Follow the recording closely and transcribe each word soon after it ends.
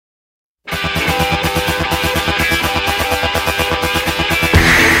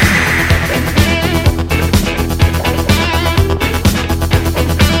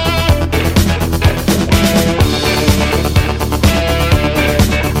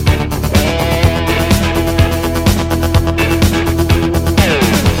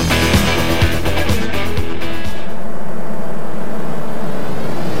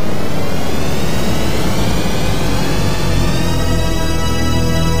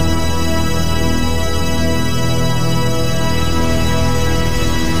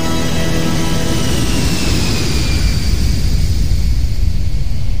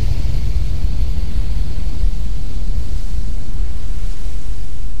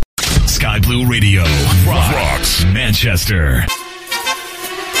Sky Blue Radio. Rocks Manchester.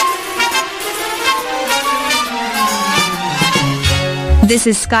 This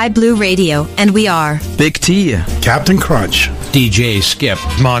is Sky Blue Radio, and we are Big T, Captain Crunch, DJ Skip,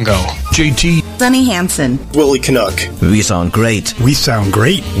 Mongo, JT, Sunny Hansen, Willie Canuck. We sound great. We sound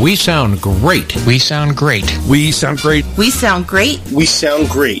great. We sound great. We sound great. We sound great. We sound great. We sound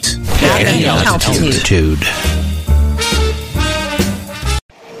great. At any altitude.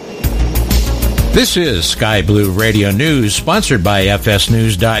 This is Sky Blue Radio News, sponsored by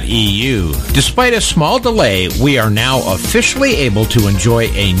fsnews.eu. Despite a small delay, we are now officially able to enjoy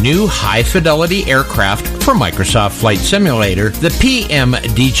a new high-fidelity aircraft for Microsoft Flight Simulator, the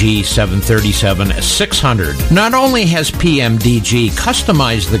PMDG 737-600. Not only has PMDG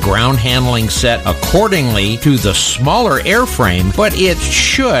customized the ground handling set accordingly to the smaller airframe, but it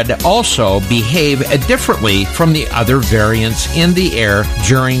should also behave differently from the other variants in the air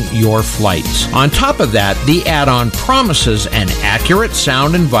during your flights. On top of that, the add-on promises an accurate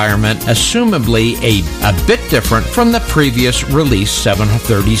sound environment, assumably a bit different from the previous release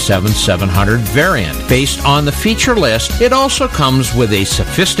 737-700 variant. Based on the feature list, it also comes with a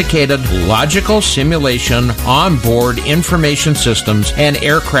sophisticated logical simulation, onboard information systems, and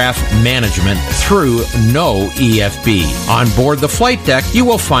aircraft management through no EFB. On board the flight deck, you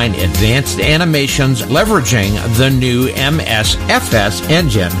will find advanced animations leveraging the new MSFS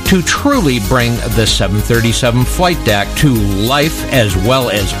engine to truly bring the 737 flight deck to life, as well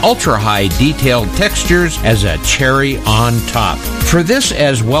as ultra-high detailed textures as a cherry on top. For this,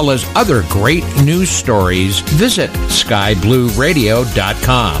 as well as other great news stories, visit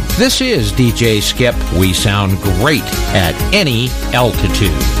skyblueradio.com. This is DJ Skip. We sound great at any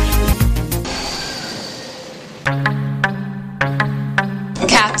altitude.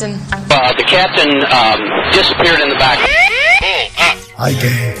 Captain. The captain disappeared in the back. Hi,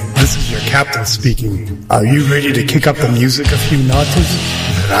 gang. This is your captain speaking. Are you ready to kick up the music a few notches?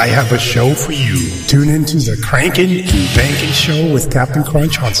 Then I have a show for you. Tune into the Crankin and Bankin show with Captain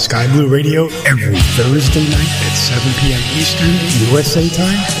Crunch on Sky Blue Radio every Thursday night at 7 p.m. Eastern, USA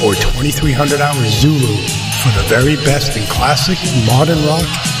time, or 2300 hours Zulu for the very best in classic, modern rock,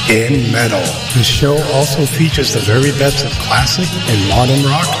 and metal. The show also features the very best of classic and modern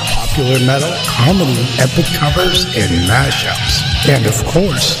rock, popular metal, comedy, epic covers, and mashups. And of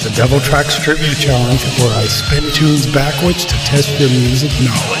course, the Double Tracks Trivia Challenge, where I spin tunes backwards to test your music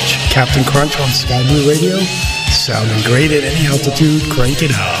knowledge. Captain Crunch on Sky Blue Radio, sounding great at any altitude, crank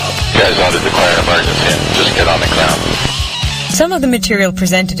it up. You guys ought to declare an emergency and just get on the ground. Some of the material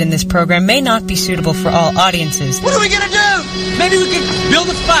presented in this program may not be suitable for all audiences. What are we gonna do? Maybe we could build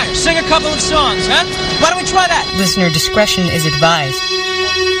a fire, sing a couple of songs, huh? Why don't we try that? Listener discretion is advised.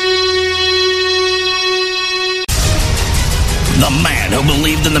 The man who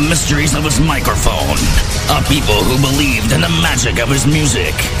believed in the mysteries of his microphone. A people who believed in the magic of his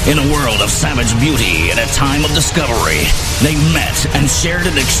music. In a world of savage beauty and a time of discovery, they met and shared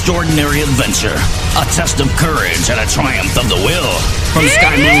an extraordinary adventure. A test of courage and a triumph of the will. From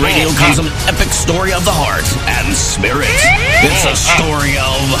Sky Blue Radio comes an epic story of the heart and spirit. It's a story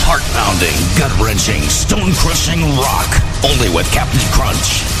of heart-pounding, gut-wrenching, stone-crushing rock. Only with Captain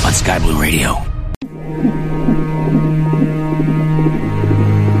Crunch on Sky Blue Radio.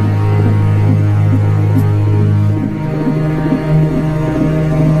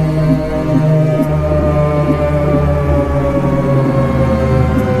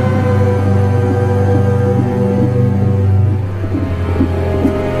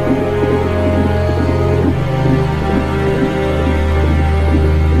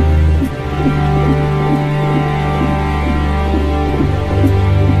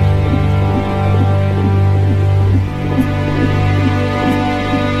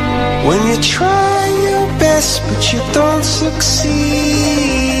 When you try your best but you don't succeed,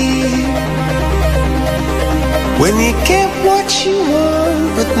 when you get what you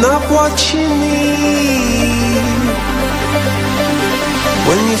want but not what you need,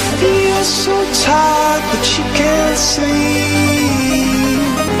 when you feel so tired but you can't sleep,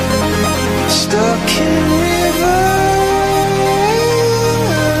 stuck in rivers,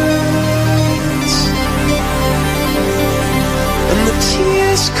 and the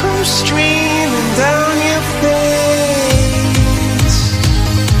tears come streaming down your face.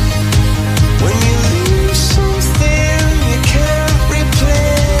 When you lose something you can't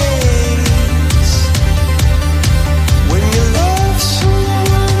replace. When you love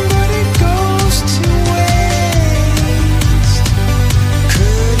someone but it goes to waste.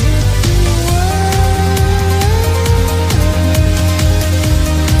 Could it be worse?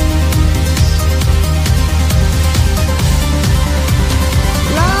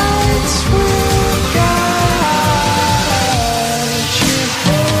 Lights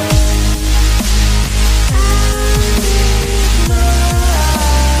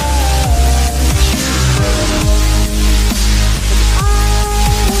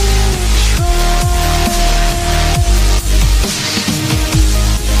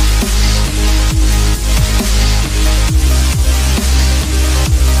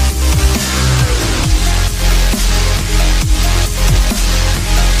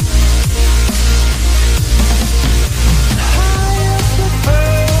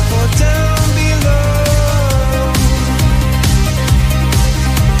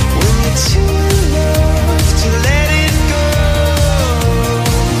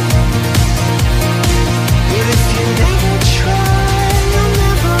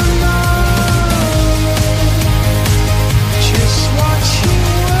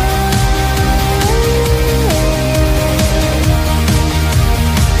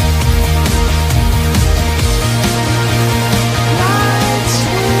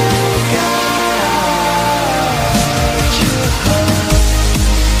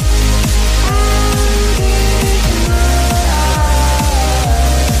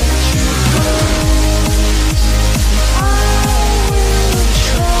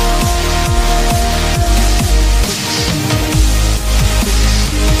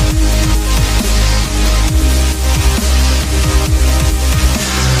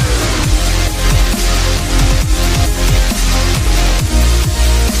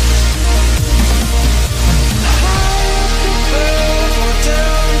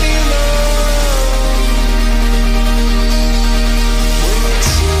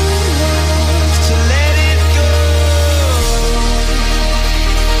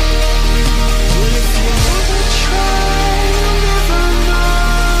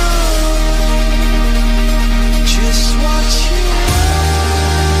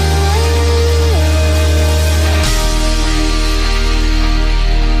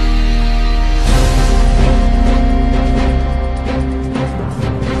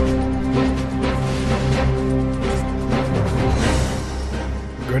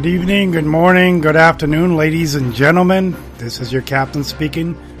Good evening, good morning, good afternoon, ladies and gentlemen. This is your captain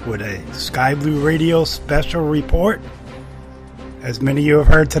speaking with a Sky Blue Radio special report. As many of you have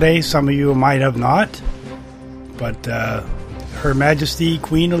heard today, some of you might have not, but Her Majesty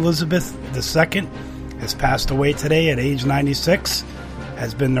Queen Elizabeth II has passed away today at age 96,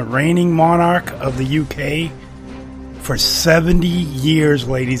 has been the reigning monarch of the UK for 70 years,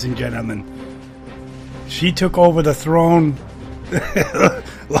 ladies and gentlemen. She took over the throne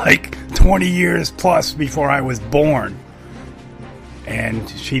like 20 years plus before I was born. And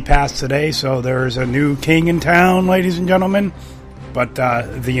she passed today, so there's a new king in town, ladies and gentlemen. But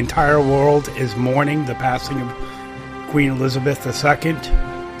the entire world is mourning the passing of Queen Elizabeth II.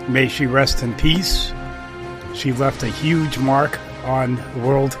 May she rest in peace. She left a huge mark on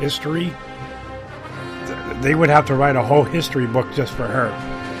world history. They would have to write a whole history book just for her.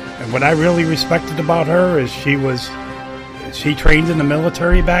 And what I really respected about her is she trained in the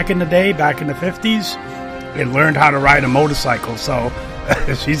military back in the day, back in the 50s, and learned how to ride a motorcycle. So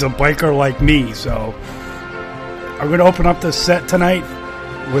she's a biker like me. So I'm going to open up this set tonight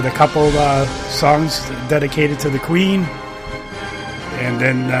with a couple songs dedicated to the Queen. And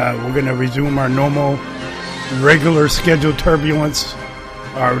then we're going to resume our normal, regular scheduled turbulence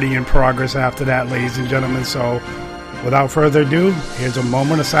already in progress after that, ladies and gentlemen. So without further ado, here's a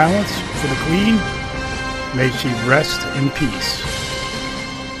moment of silence for the Queen. May she rest in peace.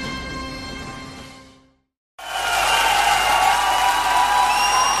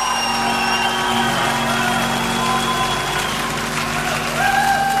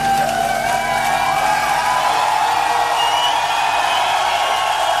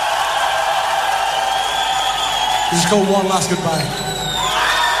 Let's go one last goodbye.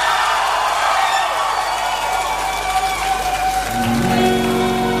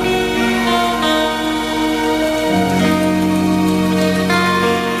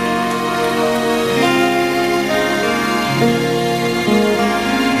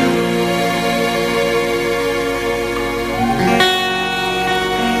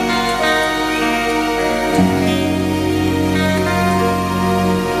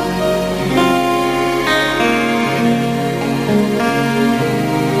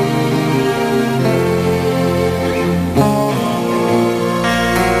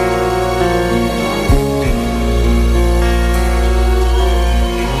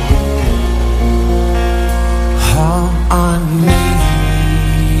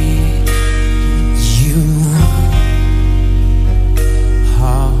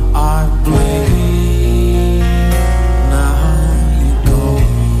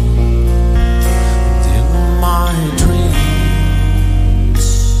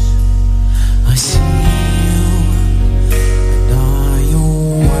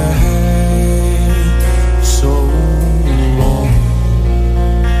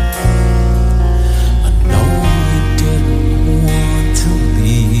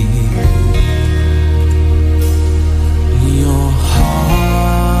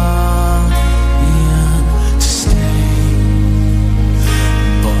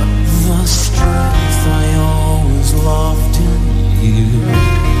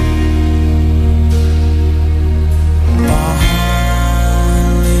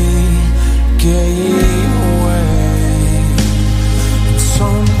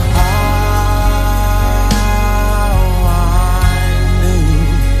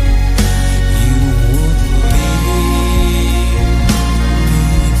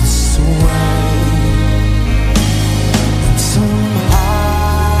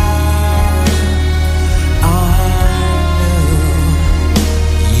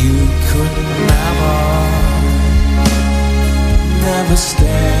 Stay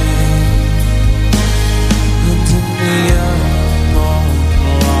until the end of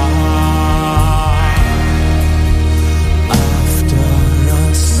life.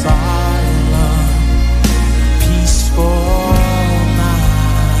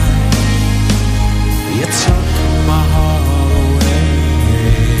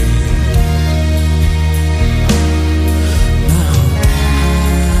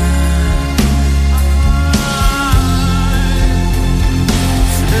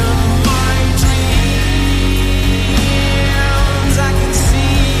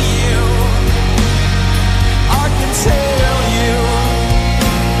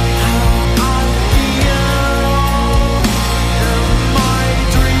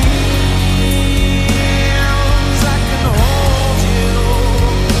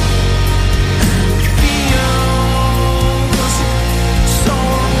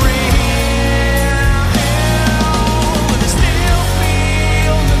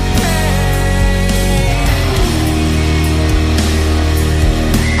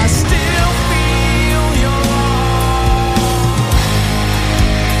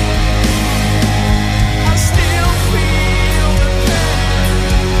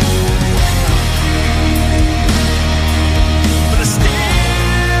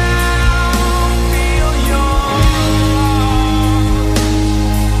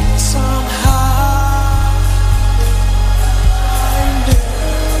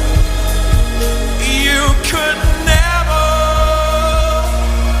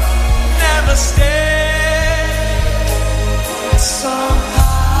 to stay somehow.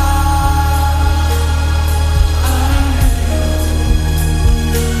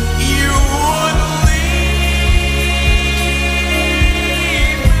 You wouldn't leave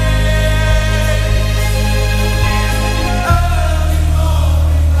me. Early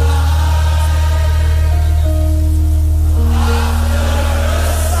morning light.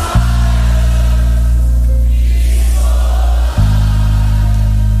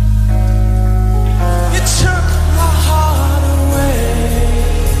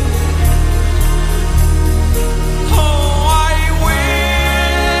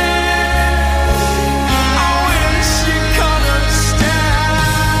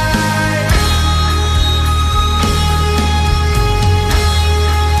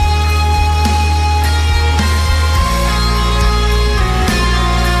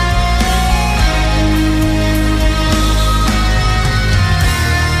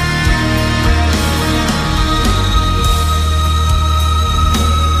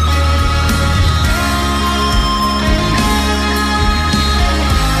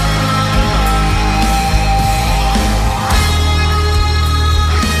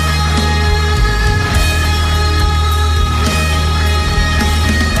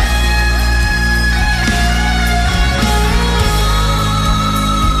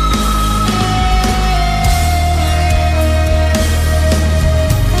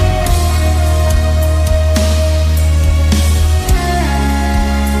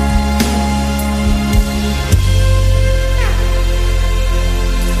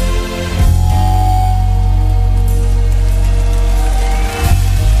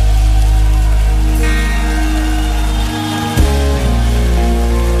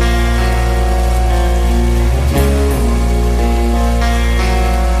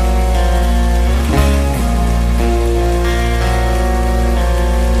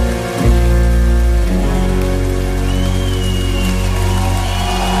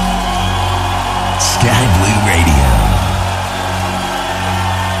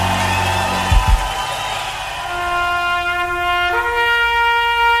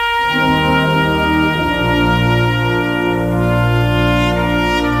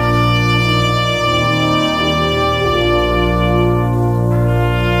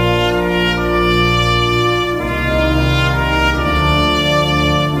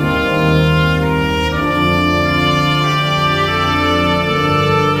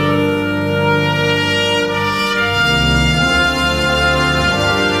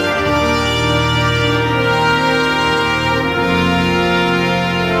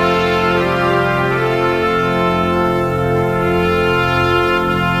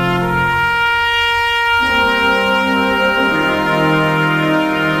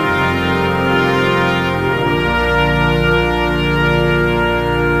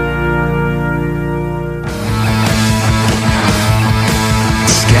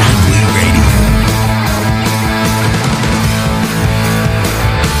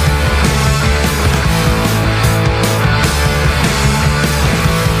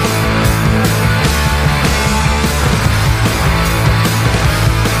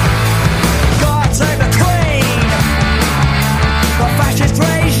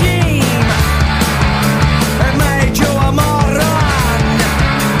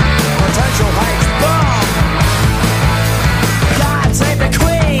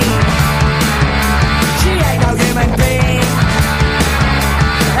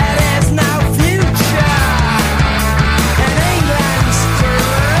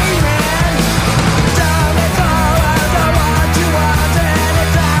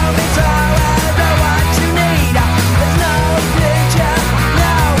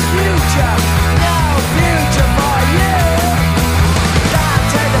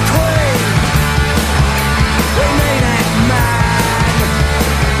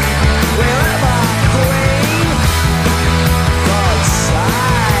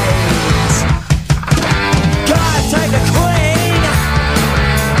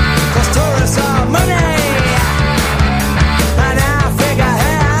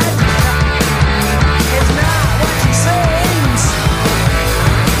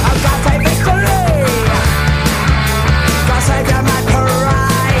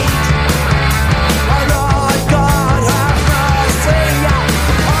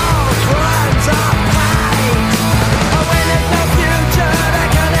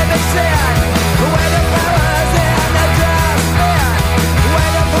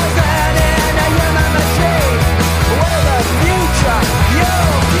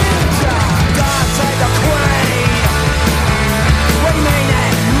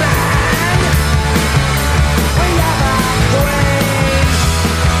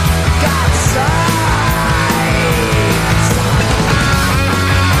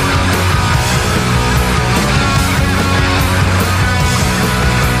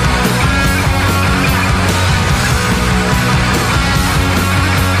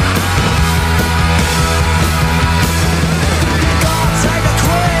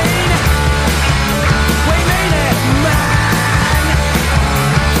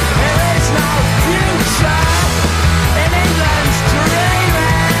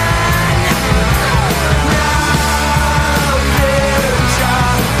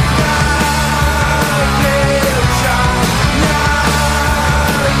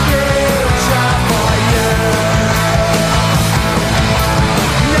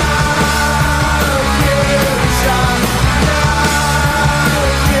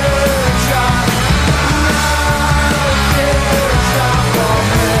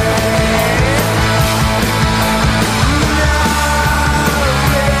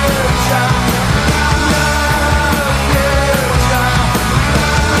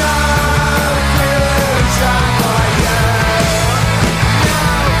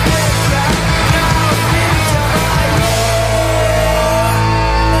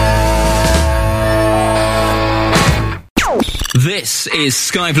 This is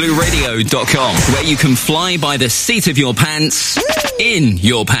skyblueradio.com, where you can fly by the seat of your pants, in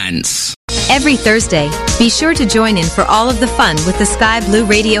your pants. Every Thursday, be sure to join in for all of the fun with the Sky Blue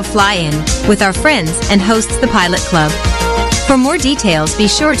Radio Fly-In with our friends and hosts the Pilot Club. For more details, be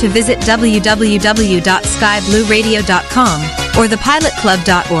sure to visit www.skyblueradio.com or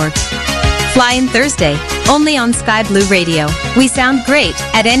thepilotclub.org. Fly In Thursday, only on Sky Blue Radio. We sound great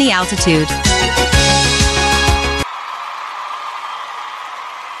at any altitude.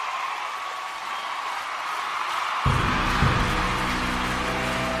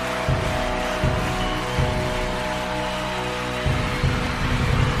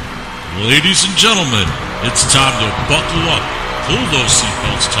 Ladies and gentlemen, it's time to buckle up, pull those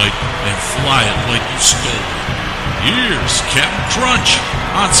seatbelts tight, and fly it like you stole it. Here's Captain Crunch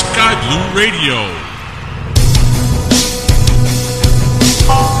on Sky Blue Radio.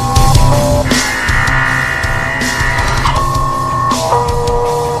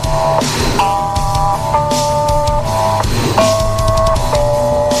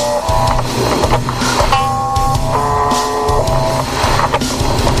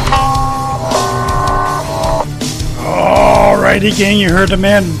 Alrighty, gang, you heard the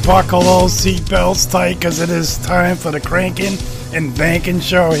man. Buckle those seatbelts tight, because it is time for the Crankin and Bankin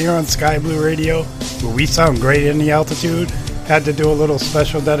show here on Sky Blue Radio, where we sound great in the altitude. Had to do a little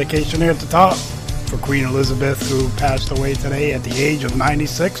special dedication here at the top for Queen Elizabeth, who passed away today at the age of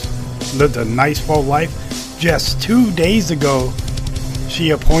 96. Lived a nice full life. Just 2 days ago,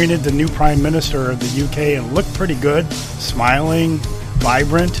 she appointed the new Prime Minister of the UK and looked pretty good, smiling,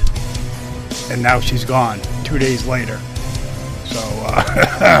 vibrant, and now she's gone 2 days later. So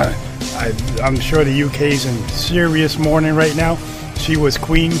I'm sure the UK's in serious mourning right now. She was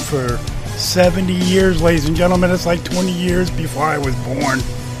queen for 70 years, ladies and gentlemen. It's like 20 years before I was born.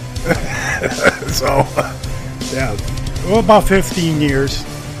 So, yeah, well, about 15 years.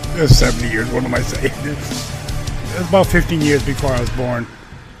 70 years, what am I saying? It's about 15 years before I was born.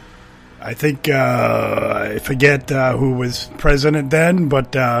 I think, I forget who was president then,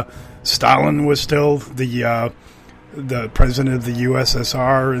 but Stalin was still the president of the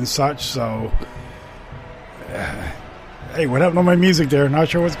USSR and such, so hey, what happened to my music there? Not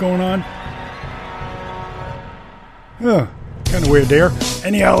sure what's going on. Kind of weird there.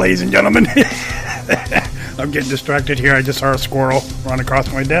 Anyhow, ladies and gentlemen, I'm getting distracted here. I just saw a squirrel run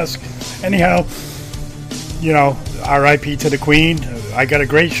across my desk. Anyhow, you know, RIP to the Queen. I got a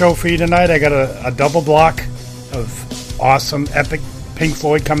great show for you tonight. I got a double block of awesome, epic Pink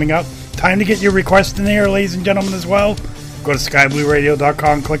Floyd coming up. Time to get your requests in there, ladies and gentlemen, as well. Go to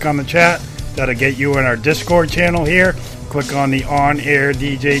skyblueradio.com, click on the chat. That'll get you in our Discord channel here. Click on the on-air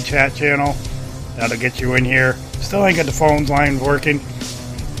DJ chat channel. That'll get you in here. Still ain't got the phone lines working,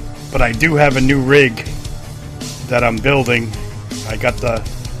 but I do have a new rig that I'm building. I got the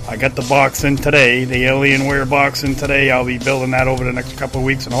box in today, the Alienware box in today. I'll be building that over the next couple of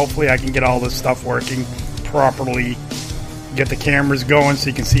weeks, and hopefully I can get all this stuff working properly. Get the cameras going so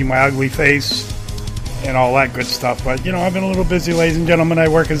you can see my ugly face and all that good stuff. But, you know, I've been a little busy, ladies and gentlemen. I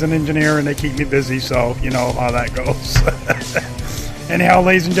work as an engineer and they keep me busy, so you know how that goes. Anyhow,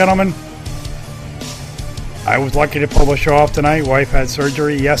 ladies and gentlemen, I was lucky to pull the show off tonight. Wife had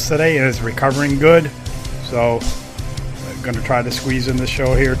surgery yesterday and is recovering good. So I'm going to try to squeeze in the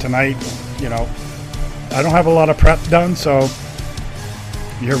show here tonight. You know, I don't have a lot of prep done, so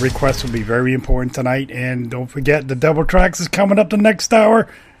your request will be very important tonight. And don't forget, the double tracks is coming up the next hour.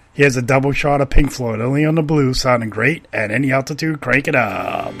 Here's a double shot of Pink Floyd, only on the blue, sounding great at any altitude. Crank it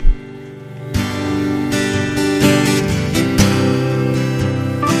up.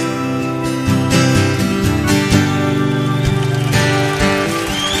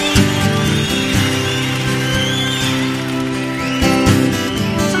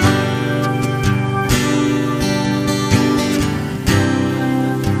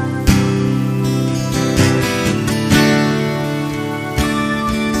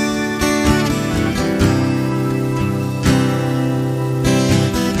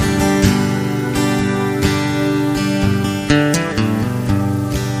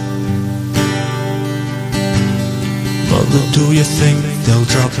 Do you think they'll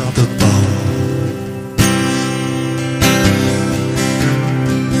drop the ball?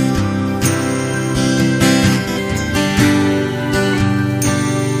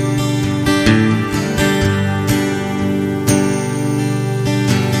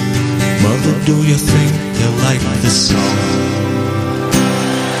 Mother, do you think they'll like this song?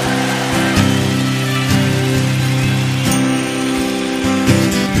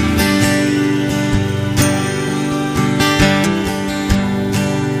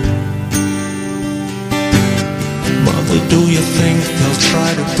 do you think they'll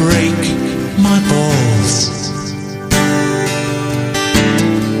try to break my balls?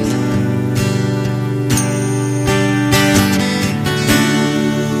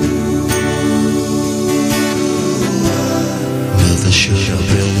 Mother should have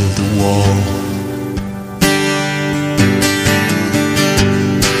built the wall.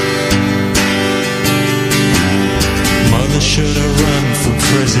 Mother should have run for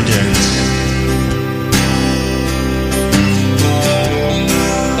president.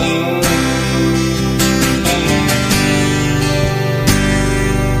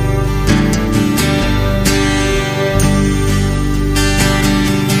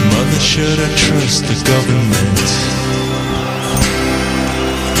 Should I trust the government?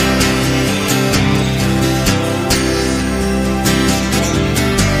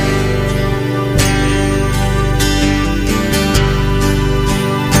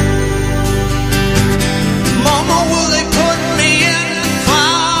 Mama, will they put me in the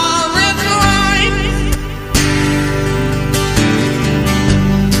firing line?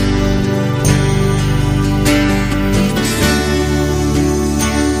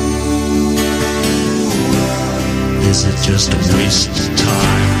 Is it just a waste of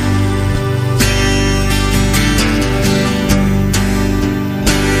time?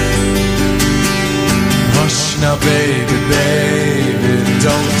 Hush now, baby, baby,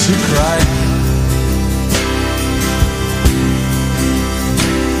 don't you cry.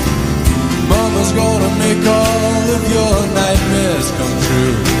 Mama's gonna make all of your nightmares come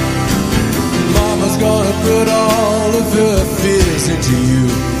true. Mama's gonna put all of her fears into you.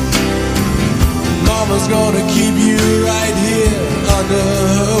 Mama's gonna keep you right here under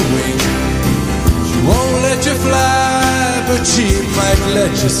her wing. She won't let you fly, but she might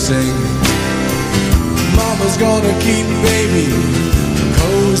let you sing. Mama's gonna keep baby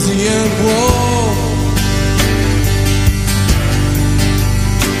cozy and warm.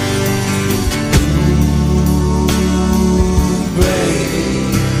 Ooh, baby.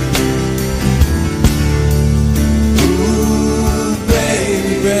 Ooh,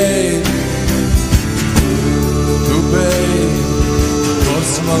 baby, baby.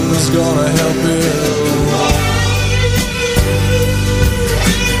 Cause mama's gonna help it.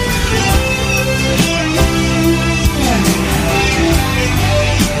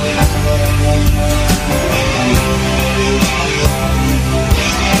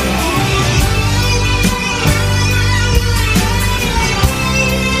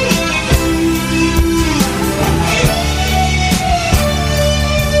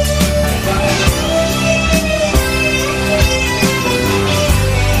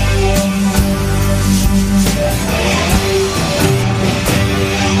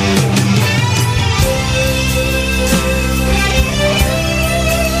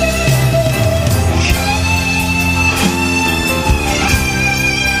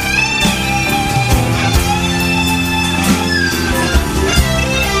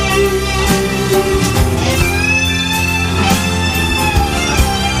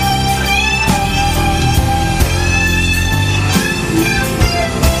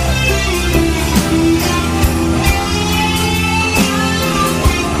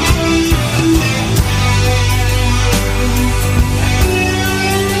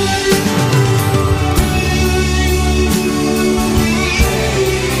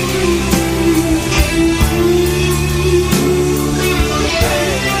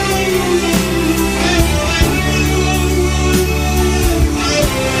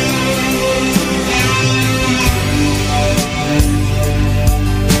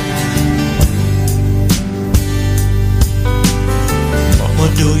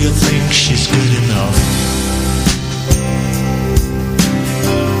 Do you think she's good enough?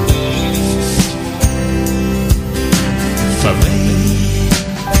 For me?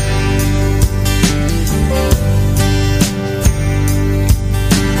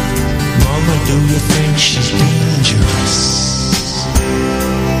 Mama, do you think she's dangerous?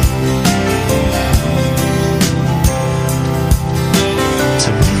 To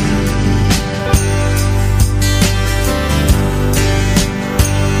me?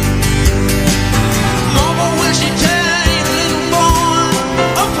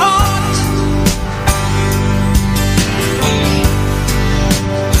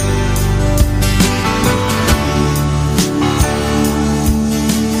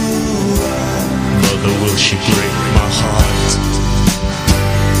 Will she break my heart?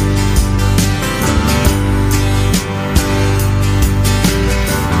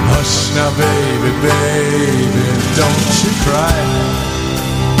 Hush now, baby, baby, don't you cry.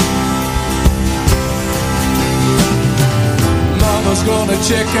 Mama's gonna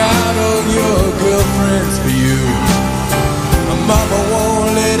check out all your girlfriends for you. Mama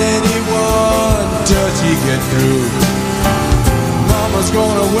won't let anyone dirty get through. Mama's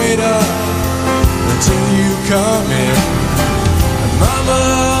gonna wait up until you come in. And Mama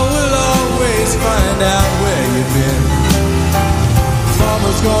will always find out where you've been.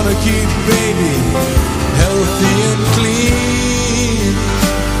 Mama's gonna keep baby healthy and clean.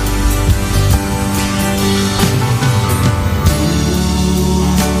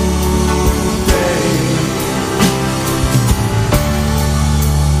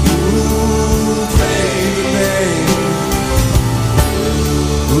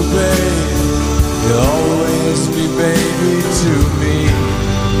 You'll always be baby to me.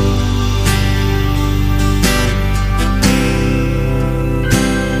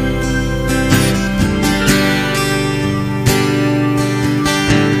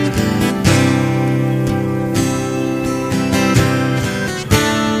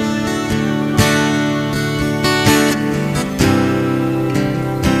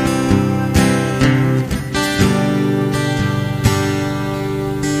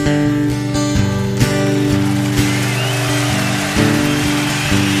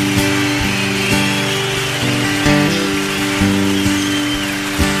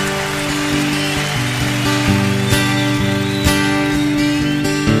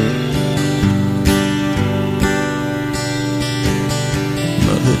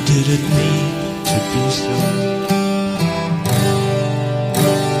 Didn't need to be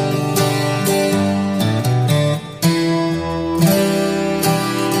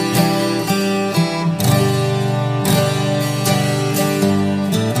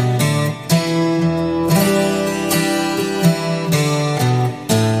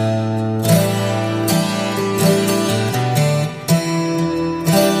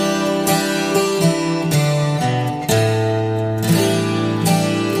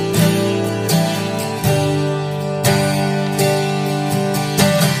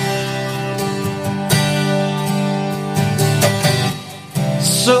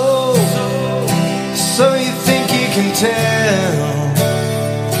so. So you think you can tell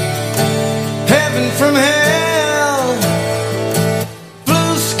heaven from hell,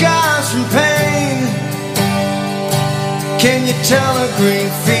 blue skies from pain? Can you tell a green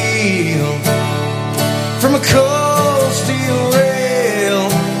field from a cold steel rail,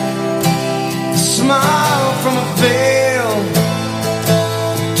 a smile from a veil?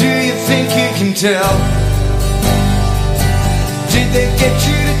 Do you think you can tell? Did they get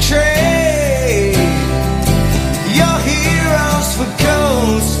you to trade your heroes for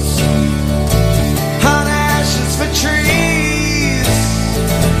ghosts, hot ashes for trees,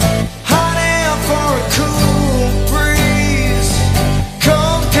 hot air for a cool breeze,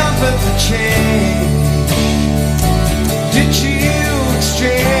 cold comfort for change? Did you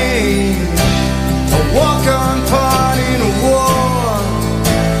exchange a walk-on part in a war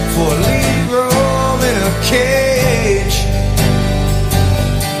for a lead role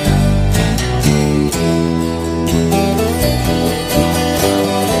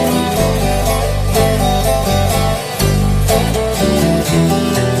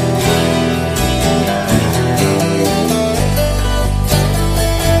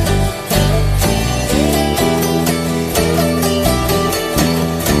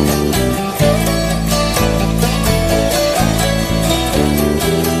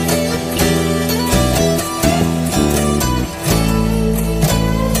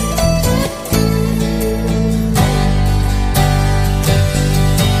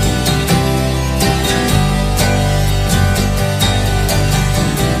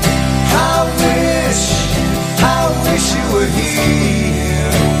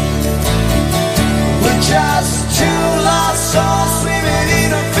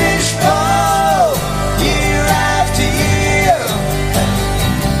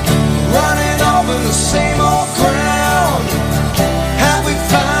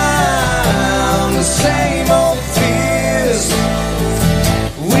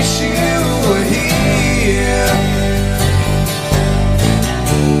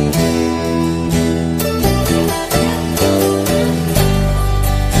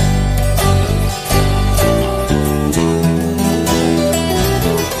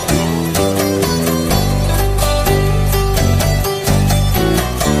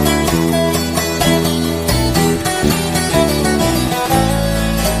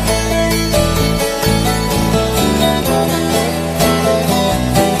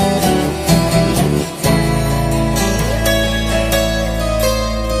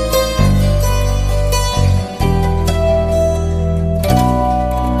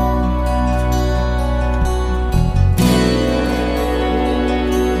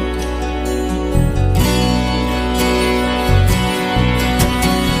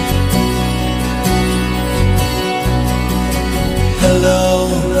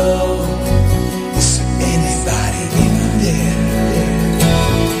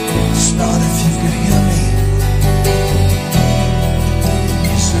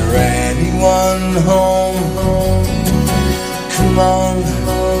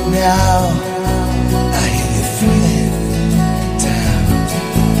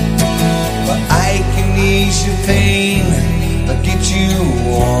ease your pain, get you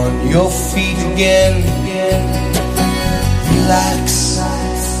on your feet again. Relax,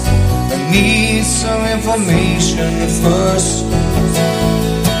 I need some information first.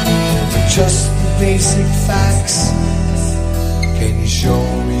 Just the basic facts. Can you show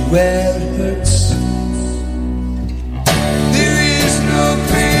me where it hurts? There is no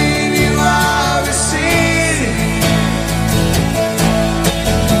pain you are receiving.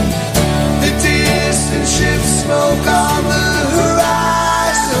 The distant ships smoke on the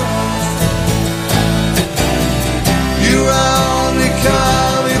horizon. You're only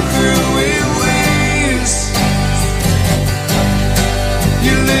coming through in waves.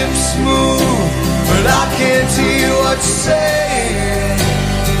 Your lips move, but I can't hear what you say.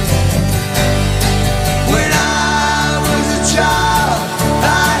 When I was a child,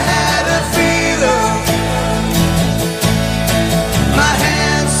 I had a fever. My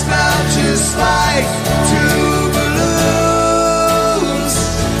hands felt just like two balloons.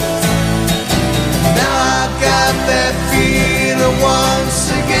 Now I got that feeling once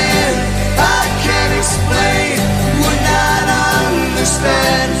again. I can't explain, would not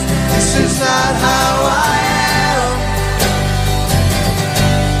understand. This is not how I am.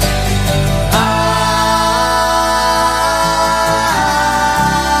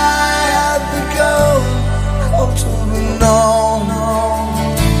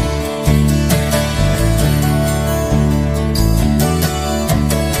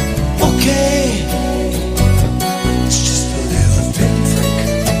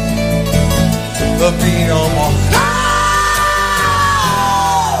 Being on my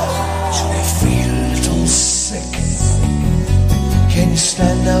do you feel a little sick? Can you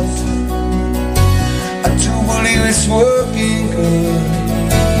stand up? I do believe it's working good.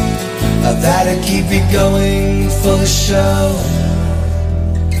 That'll keep you going for the show.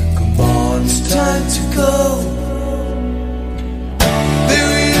 Come on, it's time to go.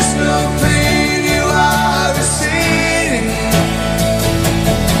 There is no pain you are receiving.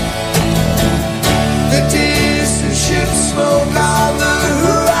 The distant ships smoke on the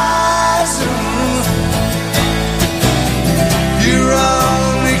horizon. You're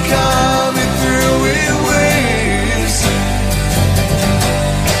only coming through in waves.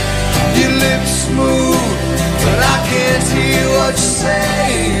 Your lips move, but I can't hear what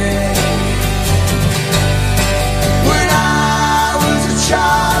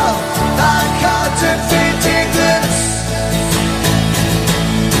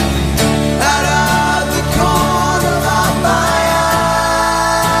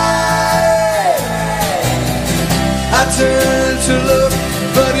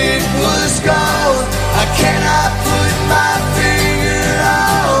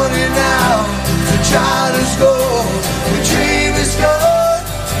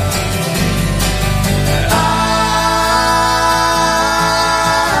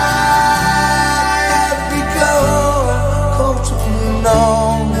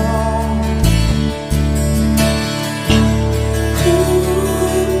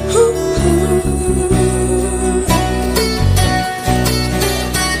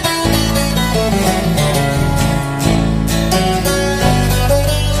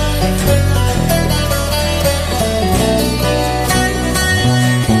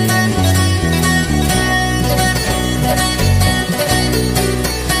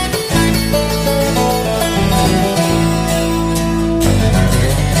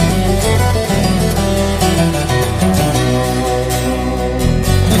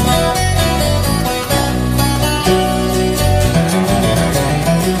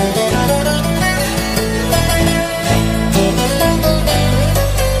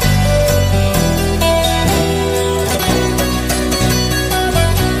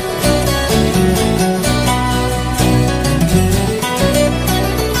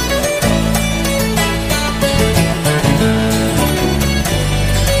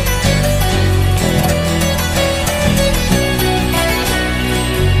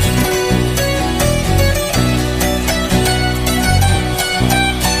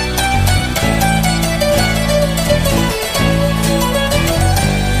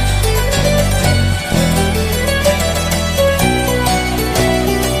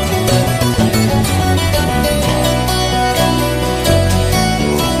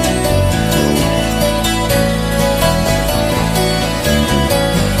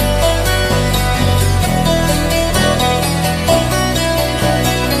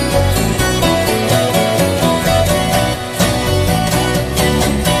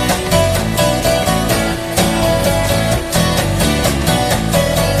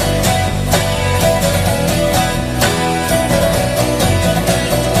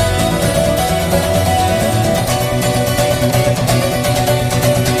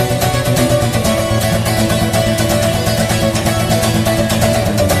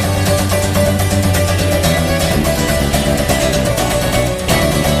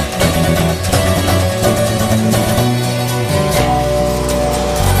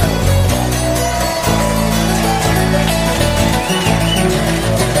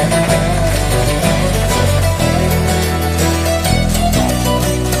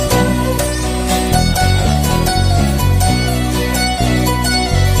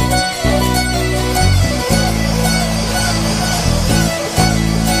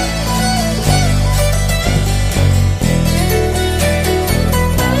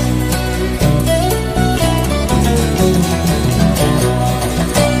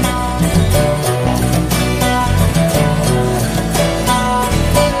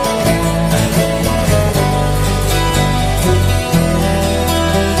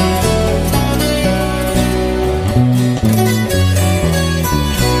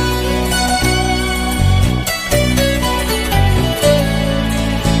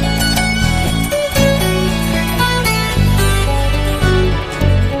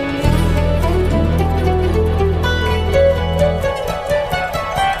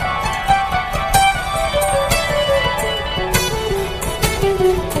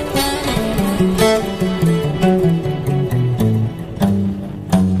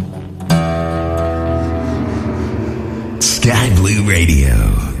Blue Radio.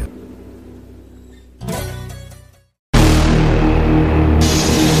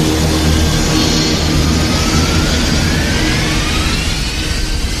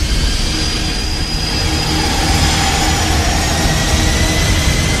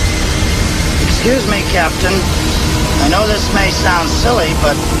 Excuse me, Captain. I know this may sound silly,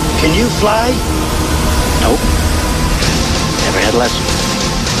 but can you fly? Nope. Never had lessons.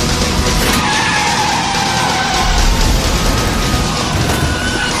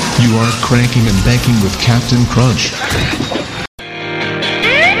 You are cranking and banking with Captain Crunch.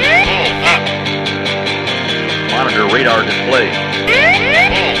 Monitor radar display.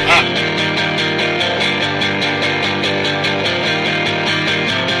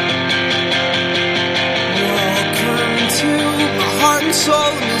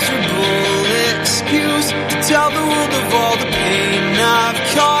 Soul, miserable excuse to tell the world of all the pain I've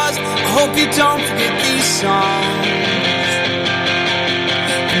caused. I hope you don't forget these songs.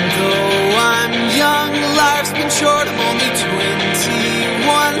 And though I'm young, life's been short, I'm only 21.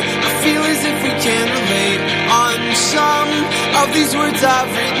 I feel as if we can relate on some of these words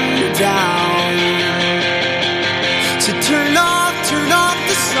I've written down. So turn off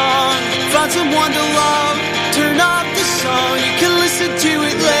the song, find someone to love. Turn off the song, you can listen to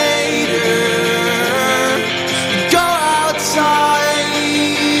it later. Go outside.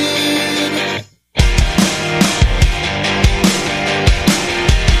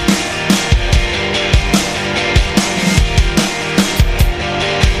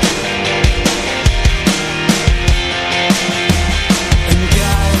 And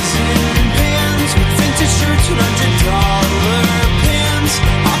guys in bands with vintage shirts and $100 pins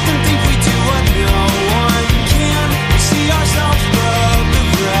often think we do what no one can. We see ourselves above the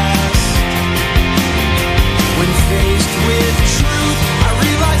rest. When faced with truth, I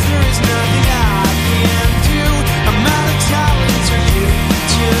realize there is nothing I can do. I'm out of talent or gift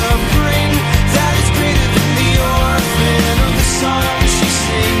to bring that is greater than the orphan or the song she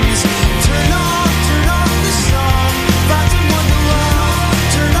sings. Turn off the song, find someone to love.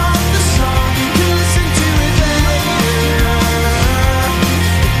 Turn off the song, you can listen to it later.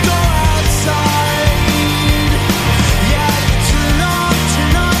 Go outside. Yeah, you turn off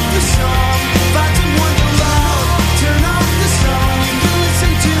the song, find someone to love. Turn off the song, you can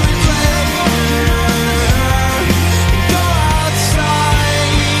listen to it later. Go outside.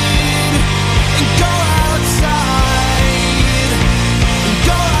 And go outside. And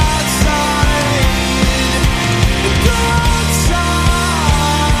go outside. And go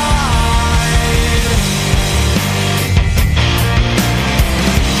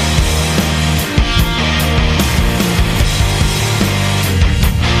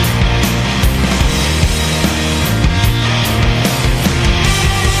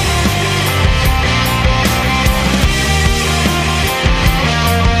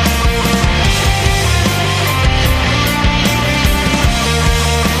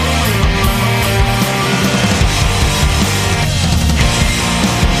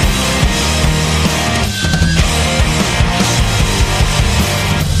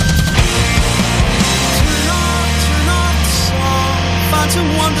find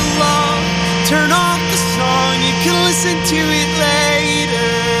someone to love. Turn off the song, you can listen to it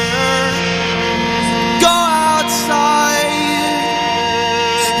later. Go outside.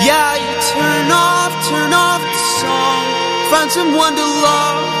 Yeah, you turn off the song. Find someone to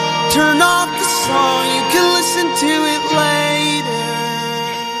love. Turn off the song, you can listen to it later.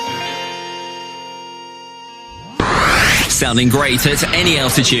 Sounding great at any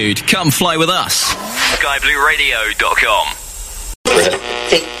altitude. Come fly with us. SkyBlueRadio.com.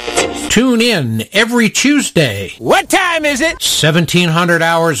 Tune in every Tuesday. What time is it? 1700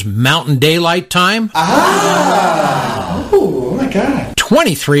 hours Mountain Daylight Time. Oh my God.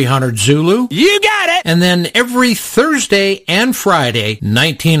 2300 Zulu. You got it. And then every Thursday and Friday,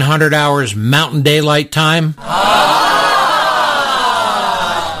 1900 hours Mountain Daylight Time.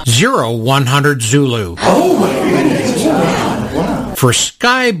 0100 Zulu. Oh my goodness. Wow. For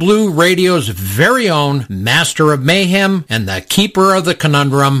Sky Blue Radio's very own Master of Mayhem and the Keeper of the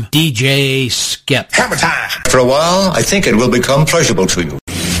Conundrum, DJ Skip. Hammer time. For a while, I think it will become pleasurable to you.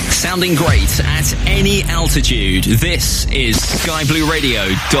 Sounding great at any altitude. This is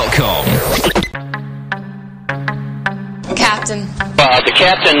SkyBlueRadio.com. Captain. The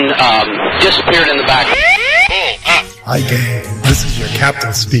captain disappeared in the back. Hi gang, this is your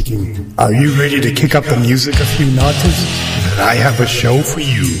captain speaking. Are you ready to kick up the music a few notches? Then I have a show for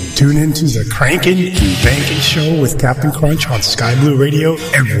you. Tune into the Crankin and Bankin show with Captain Crunch on Sky Blue Radio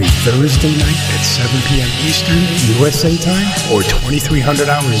every Thursday night at 7 p.m. Eastern USA time or 2300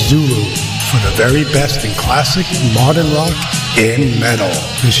 hours Zulu for the very best in classic, modern rock, in metal.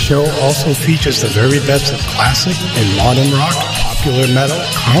 The show also features the very best of classic and modern rock, popular metal,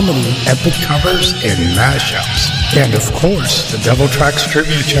 comedy, epic covers, and mashups. And of course, the Devil Tracks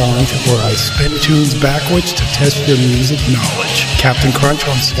Trivia Challenge, where I spin tunes backwards to test your music knowledge. Captain Crunch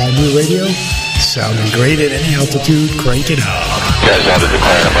on Sky Blue Radio, sounding great at any altitude, crank it up. You guys want to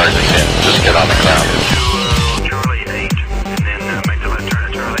declare an emergency? Just get on the ground. Charlie 8, and then make the left turn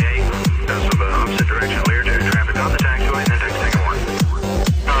at Charlie 8. That's the opposite direction, clear to traffic on the taxiway, and then take second one.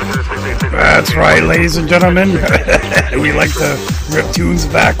 That's right, ladies and gentlemen. We like to rip tunes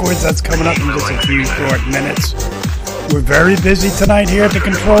backwards. That's coming up in just a few short minutes. We're very busy tonight here at the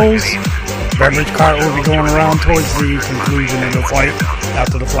controls. Beverage cart will be going around towards the conclusion of the flight.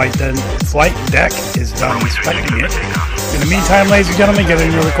 After the flight deck is done inspecting it. In the meantime, ladies and gentlemen, get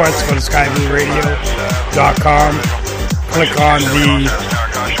in your requests. Go to skyblueradio.com. Click on the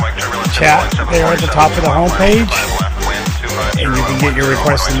chat there at the top of the homepage, and you can get your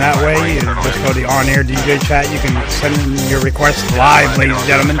requests in that way. And just go to the on-air DJ chat. You can send in your requests live, ladies and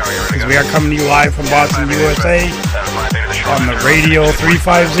gentlemen, because we are coming to you live from Boston, USA, on the radio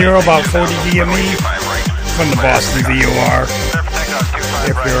 350, about 40 DME, from the Boston VOR.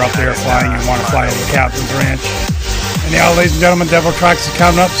 If you're up there flying and want to fly over the Captain's Ranch. And yeah, ladies and gentlemen, Devil Tracks is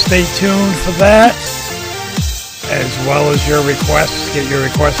coming up. Stay tuned for that, as well as your requests. Get your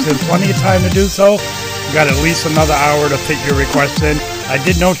requests in. Plenty of time to do so. You got at least another hour to fit your requests in. I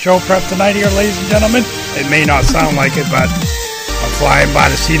did no show prep tonight here, ladies and gentlemen. It may not sound like it, but I'm flying by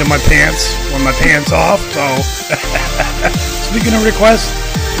the seat of my pants with my pants off. So, speaking of requests,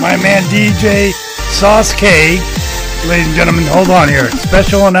 my man DJ Sauce K. Ladies and gentlemen, hold on here.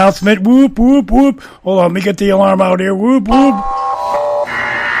 Special announcement. Whoop, whoop, whoop. Hold on, let me get the alarm out here. Whoop, whoop.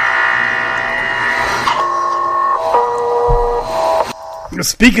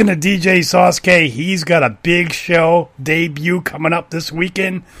 Speaking of DJ Sauce K, he's got a big show debut coming up this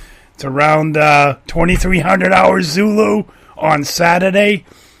weekend. It's around 2300 hours Zulu on Saturday.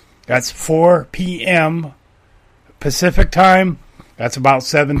 That's 4 p.m. Pacific time. That's about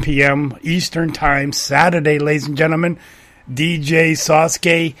 7 p.m. Eastern time, Saturday, ladies and gentlemen. DJ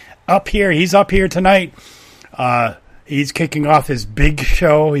Sasuke up here. He's up here tonight. He's kicking off his big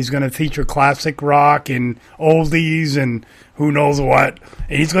show. He's going to feature classic rock and oldies and who knows what.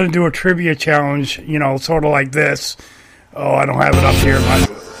 And he's going to do a trivia challenge, you know, sort of like this. Oh, I don't have it up here,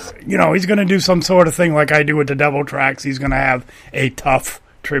 but, you know, he's going to do some sort of thing like I do with the Devil Tracks. He's going to have a tough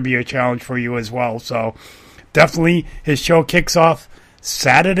trivia challenge for you as well. So, definitely, his show kicks off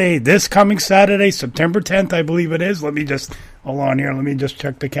Saturday, this coming Saturday, September 10th, I believe it is. Let me just, hold on here, let me just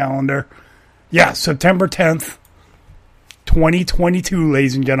check the calendar. Yeah, September 10th, 2022,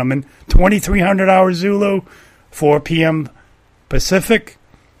 ladies and gentlemen. 2300 hours Zulu, 4 p.m. Pacific,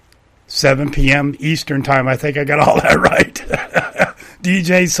 7 p.m. Eastern time. I think I got all that right.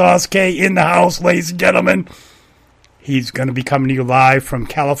 DJ Sauce K in the house, ladies and gentlemen. He's going to be coming to you live from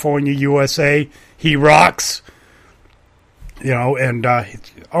California, USA. He rocks. You know, and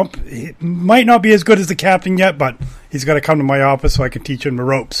he might not be as good as the captain yet, but he's got to come to my office so I can teach him the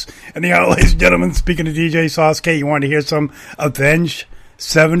ropes. And yeah, ladies and gentlemen, speaking of DJ Sauce K, you want to hear some Avenged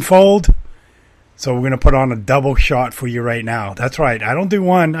Sevenfold? So we're going to put on a double shot for you right now. That's right. I don't do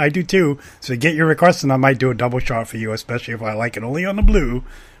one. I do two. So get your request, and I might do a double shot for you, especially if I like it only on the blue,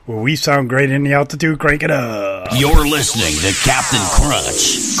 where we sound great in the altitude. Crank it up. You're listening to Captain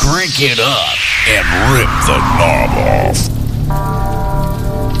Crunch. Crank it up and rip the knob off.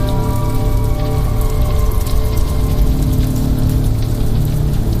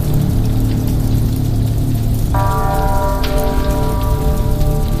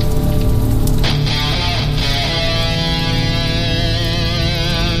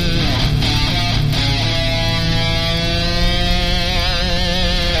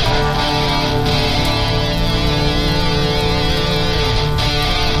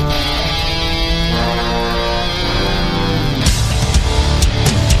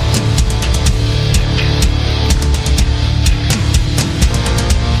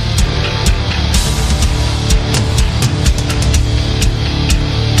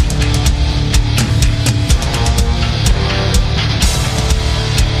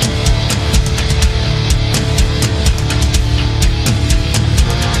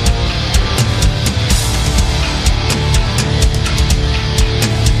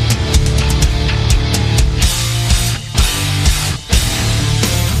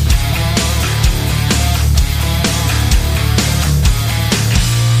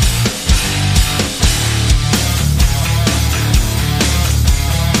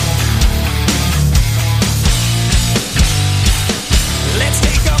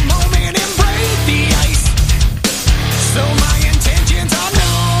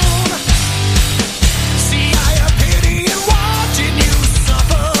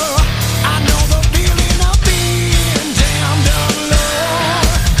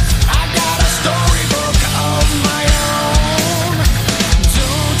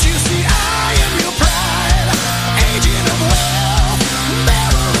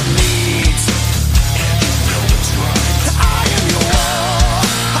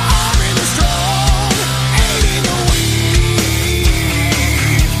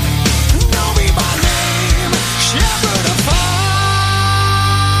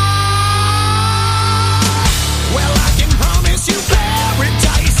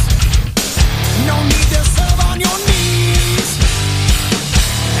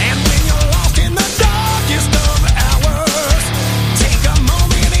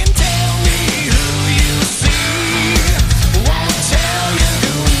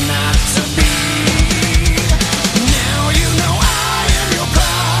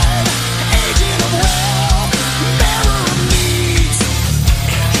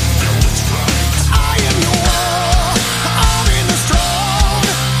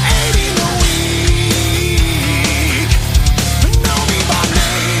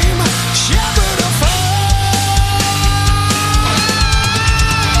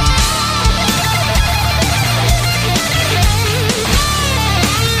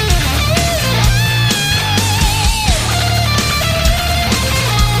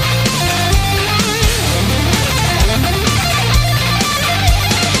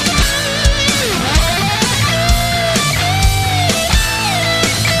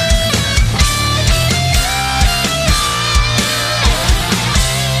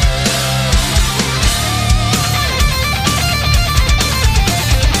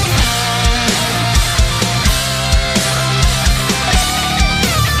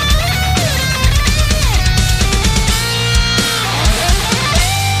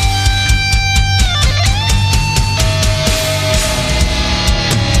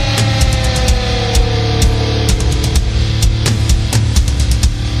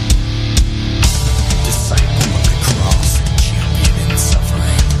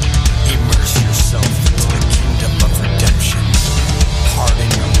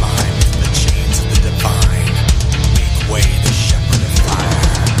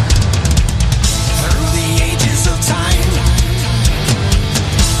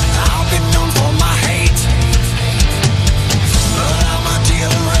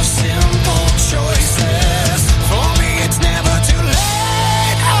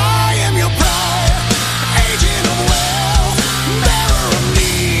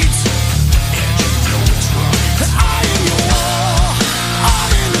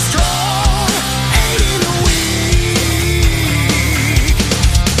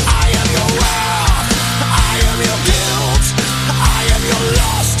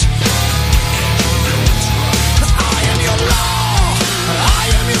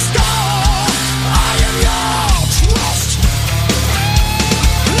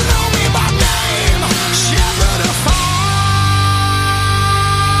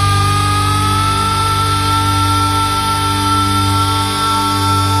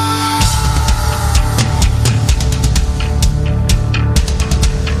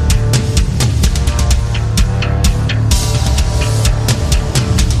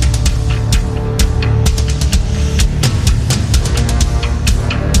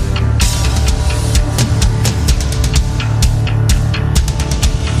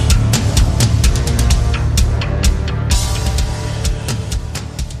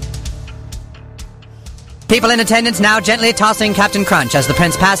 People in attendance now gently tossing Captain Crunch as the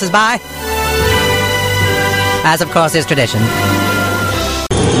prince passes by. As, of course, is tradition.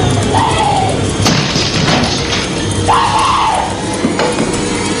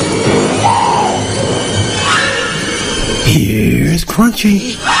 Here's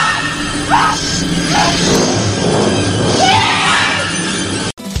Crunchy.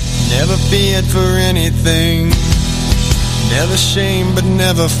 Never feared for anything, never shame but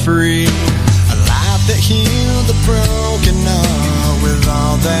never free. A life that healed the broken heart with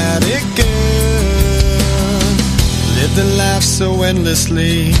all that it could. Lived a life so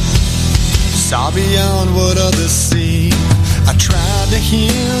endlessly, saw beyond what others see. I tried to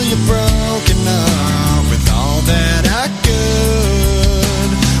heal your broken heart with all that I could.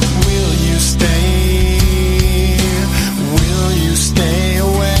 Will you stay? Will you stay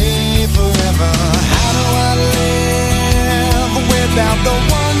away forever? How do I live without the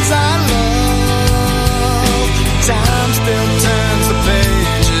ones I love? Time still turns the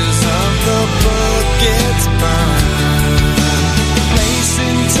pages of the book it's burned. Place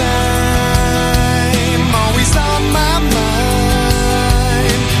in time, always on my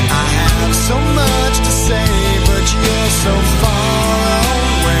mind. I have so much to say, but you're so far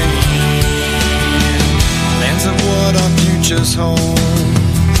away. Lands of what our futures hold,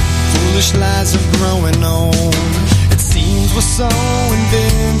 foolish lies are growing old. It seems we're so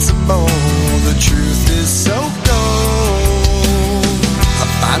invincible, the truth is so cold. A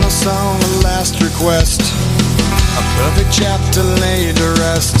final song, a last request, a perfect chapter laid to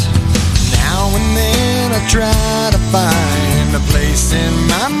rest. Now and then I try to find a place in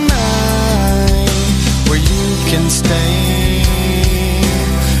my mind where you can stay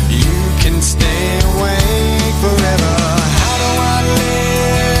awake forever. How do I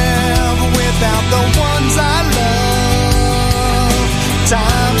live without the ones I love?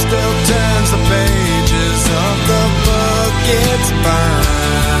 Time still turns the pages of the book it's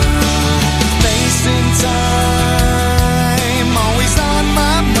burned. Facing time, always on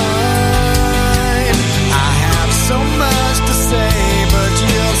my mind. I have so much to say, but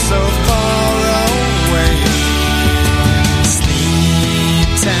you're so far away. Sleep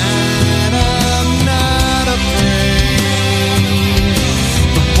tight, I'm not afraid.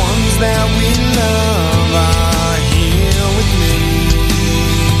 The ones that we love are here with me.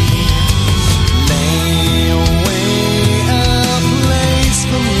 Lay away a place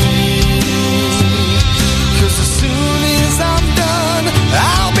for me, 'cause as soon as I'm done,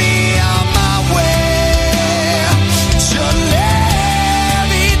 I'll be on my way to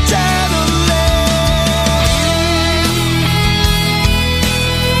live eternally.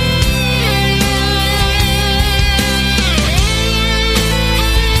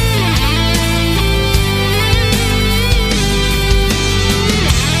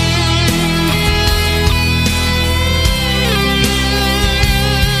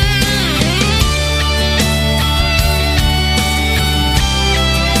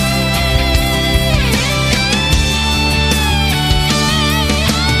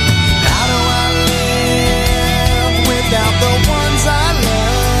 How do I live without the ones I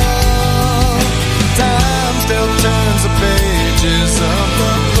love? Time still turns the pages of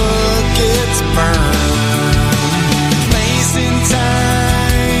the book it's burned. Place in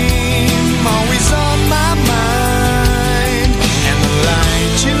time, always on my mind. And the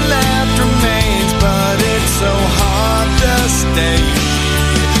light you left remains, but it's so hard to stay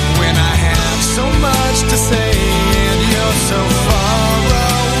when I have so much to say and you're so far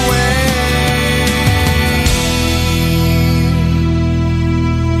away.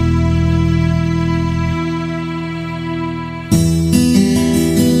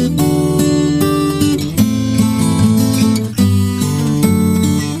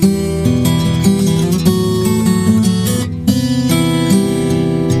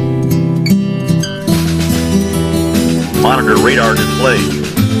 Monitor radar display.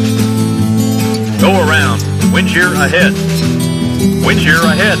 Go around. Wind shear ahead. Wind shear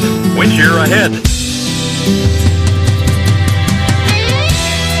ahead. Wind shear ahead.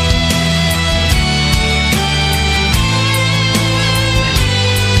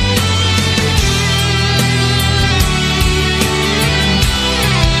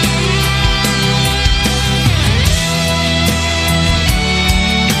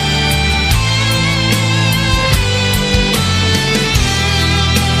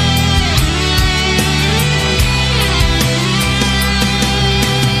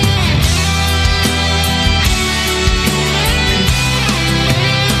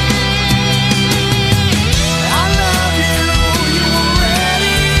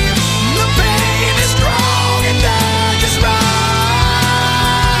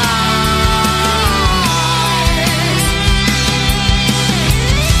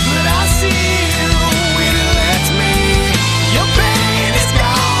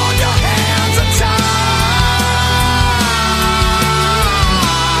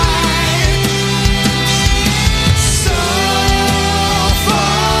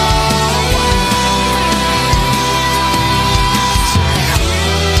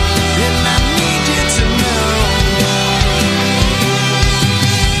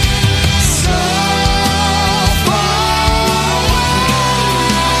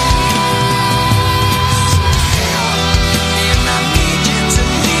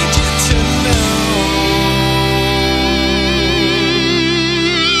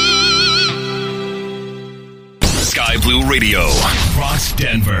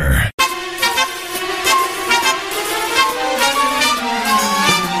 Denver.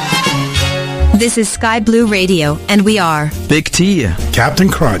 This is Sky Blue Radio, and we are Big T, Captain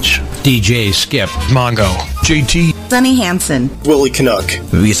Crunch, DJ Skip, Mongo, JT, Sunny Hansen, Willie Canuck.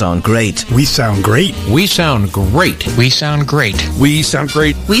 We sound great. We sound great. We sound great. We sound great. We sound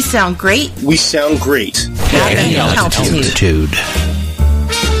great. We sound great. We sound great. At any altitude.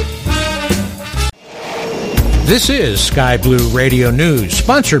 This is Sky Blue Radio News,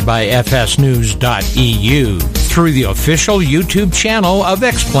 sponsored by fsnews.eu. Through the official YouTube channel of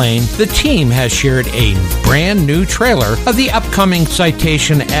X-Plane, the team has shared a brand new trailer of the upcoming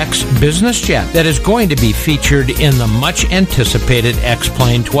Citation X business jet that is going to be featured in the much anticipated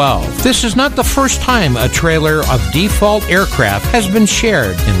X-Plane 12. This is not the first time a trailer of default aircraft has been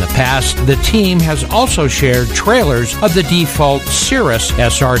shared. In the past, the team has also shared trailers of the default Cirrus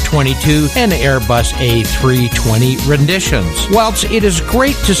SR-22 and Airbus A320 renditions. Whilst it is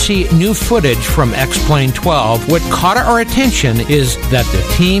great to see new footage from X-Plane 12, what caught our attention is that the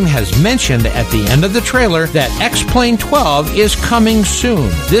team has mentioned at the end of the trailer that X-Plane 12 is coming soon.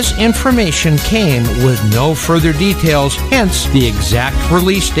 This information came with no further details, hence the exact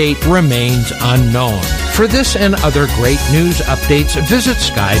release date remains unknown. For this and other great news updates, visit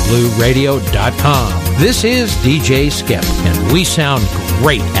skyblueradio.com. This is DJ Skip, and we sound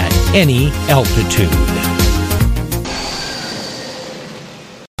great at any altitude.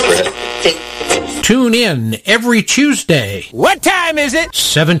 Tune in every Tuesday. What time is it?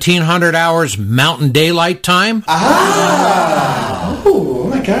 1700 hours Mountain Daylight Time. Oh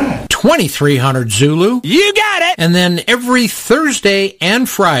my God. 2300 Zulu. You got it. And then every Thursday and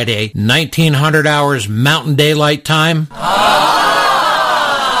Friday, 1900 hours Mountain Daylight Time.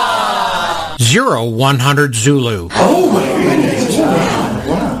 0100 Zulu. Oh my goodness.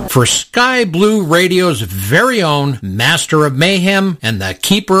 For Sky Blue Radio's very own Master of Mayhem and the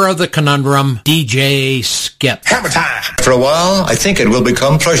Keeper of the Conundrum, DJ Skip. Hammer time. For a while, I think it will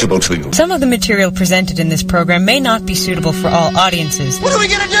become pleasurable to you. Some of the material presented in this program may not be suitable for all audiences. What are we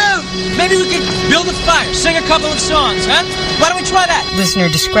gonna do? Maybe we could build a fire, sing a couple of songs, huh? Why don't we try that? Listener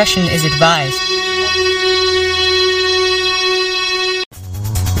discretion is advised.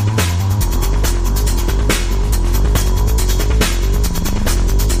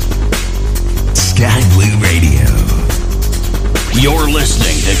 Sky Blue Radio. You're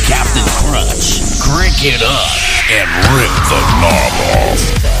listening to Captain Crunch. Crank it up and rip the knob off.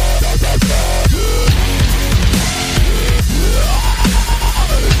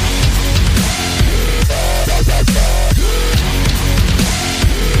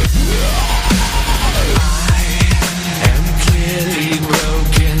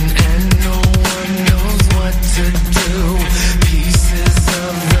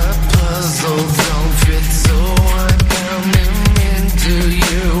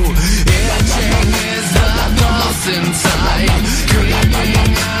 Inside,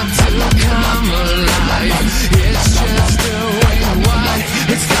 creeping out.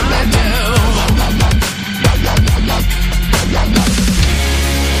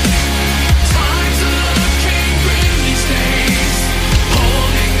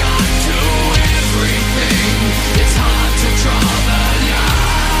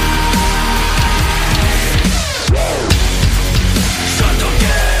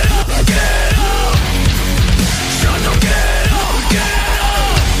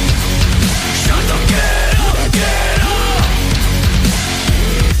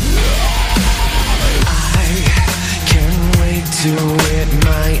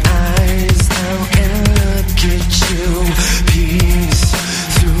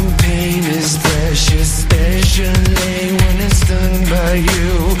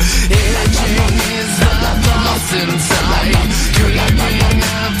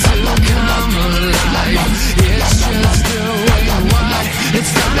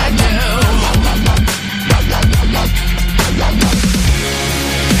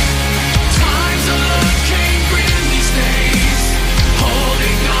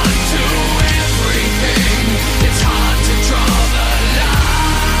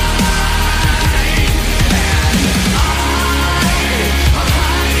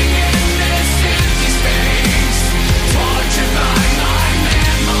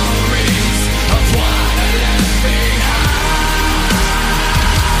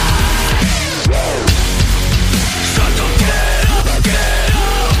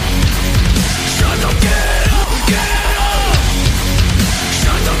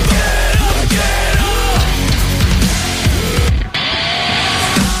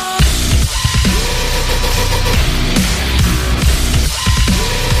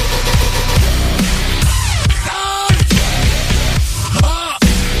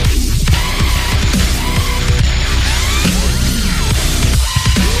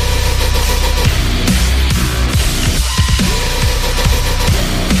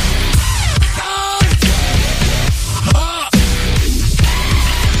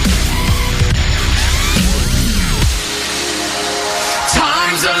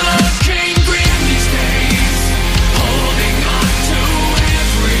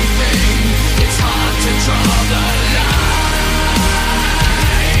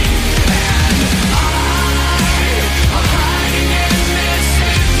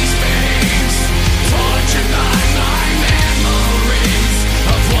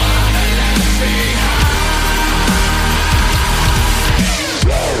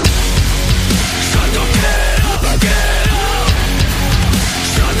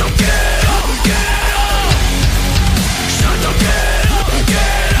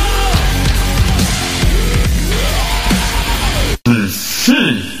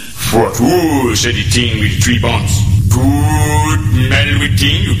 What? Ooh, said the thing with 3 bumps. Good metal with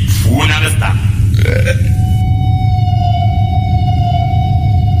thing, you fool not stop.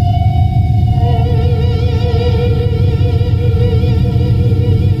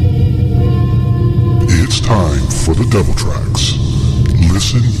 It's time for the Devil Tracks.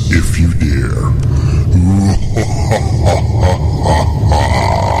 Listen if you dare.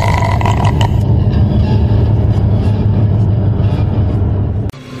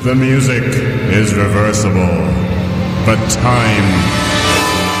 The music is reversible, but time.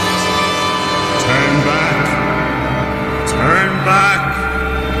 Turn back. Turn back.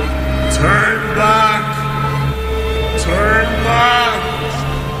 Turn back. Turn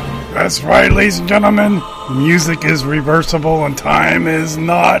back. That's right, ladies and gentlemen. Music is reversible and time is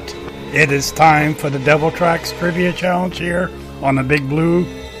not. It is time for the Devil Tracks Trivia Challenge here on the Big Blue.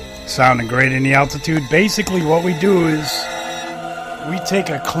 Sounding great in the altitude. Basically what we do is we take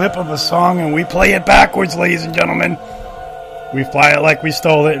a clip of a song and we play it backwards, ladies and gentlemen. We fly it like we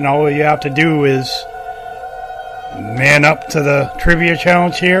stole it, and all you have to do is man up to the trivia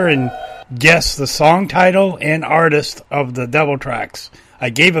challenge here and guess the song title and artist of the Devil Tracks. I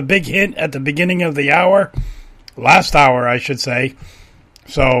gave a big hint at the beginning of the hour, last hour I should say,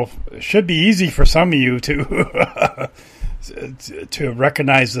 so it should be easy for some of you to to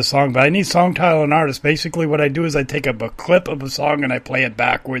recognize the song, but I need song title and artist. Basically what I do is I take up a clip of a song and I play it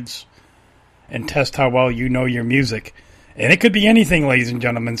backwards and test how well you know your music. And it could be anything, ladies and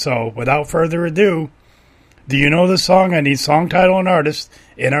gentlemen, so without further ado, do you know the song? I need song title and artist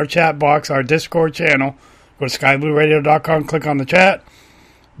in our chat box, our Discord channel. Go to skyblueradio.com, click on the chat,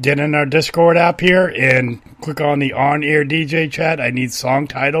 get in our Discord app here, and click on the on-air DJ chat. I need song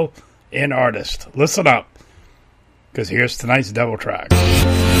title and artist. Listen up, because here's tonight's Devil Track.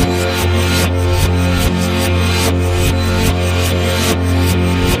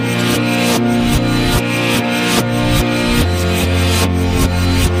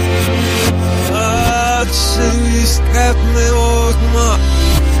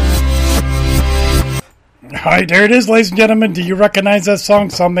 Alright, there it is, ladies and gentlemen. Do you recognize that song?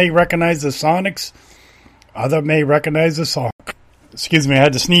 Some may recognize the Sonics. Others may recognize the song. Excuse me, I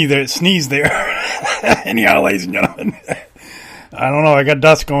had to sneeze there. Anyhow, ladies and gentlemen, I don't know, I got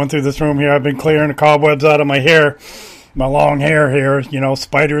dust going through this room here. I've been clearing the cobwebs out of my hair, my long hair here. You know,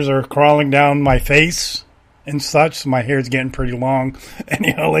 spiders are crawling down my face and such, so my hair's getting pretty long.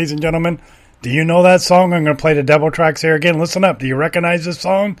 Anyhow, ladies and gentlemen, do you know that song? I'm going to play the Devil Tracks here again. Listen up. Do you recognize this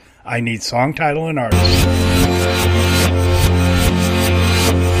song? I need song title and artist.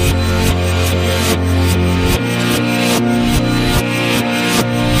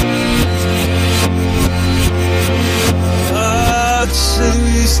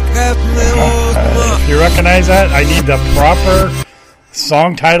 If you recognize that, I need the proper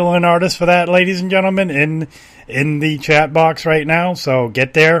song title and artist for that, ladies and gentlemen, in the chat box right now. So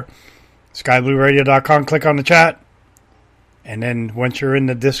get there, skyblueradio.com, click on the chat, and then once you're in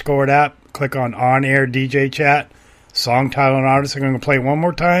the Discord app, click on on-air DJ chat, song title and artist. I'm going to play one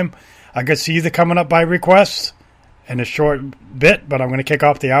more time. I can see the coming up by request in a short bit, but I'm going to kick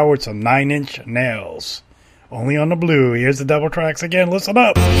off the hour with some 9 Inch Nails. Only on the Blue. Here's the Devil Tracks again. Listen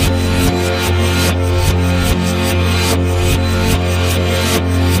up.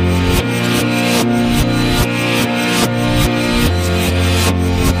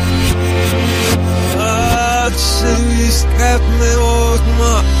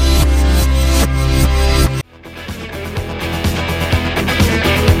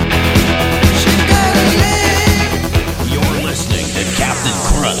 You're listening to Captain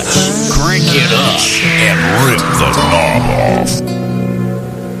Crunch. Crank it up and rip the knob off.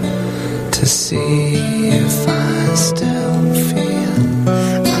 To see if I still feel I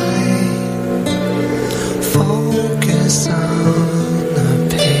focus on the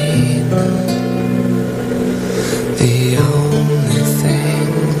pain. The only thing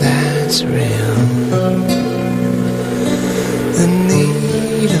that's real. The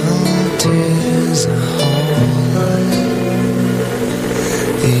needle tears a hole.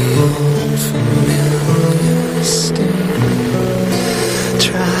 The old familiar sting.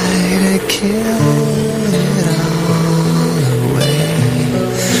 Try to kill it all away,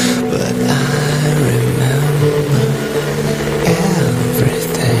 but I remember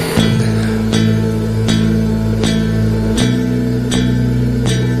everything.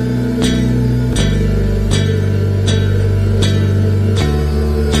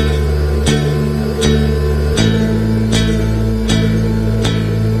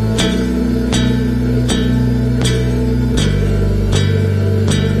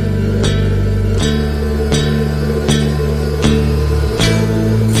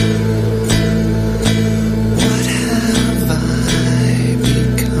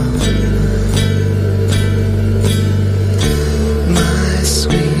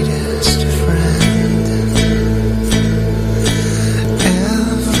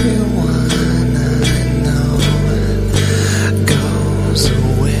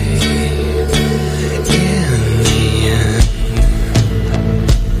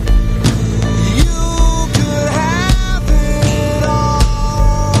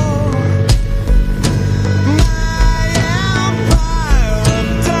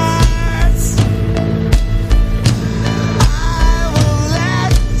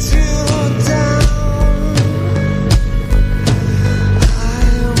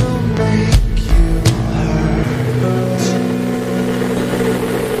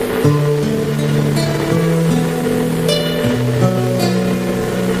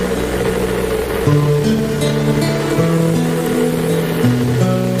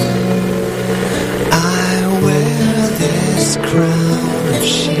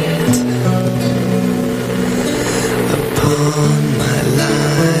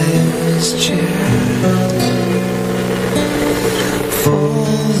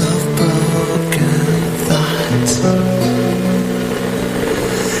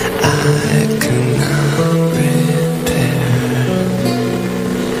 I cannot repair.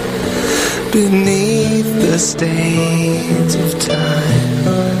 Beneath the stains of time,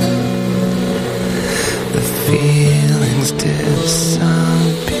 the feelings disappear.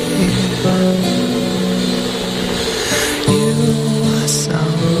 You are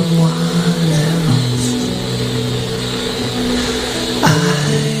someone else. I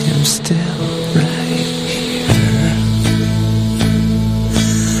am still right here.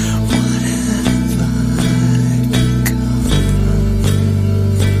 What have I become?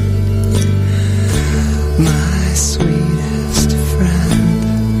 My sweetest friend.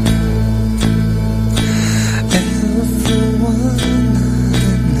 Everyone I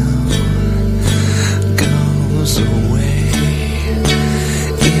know goes away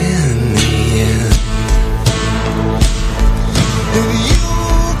in the end. If you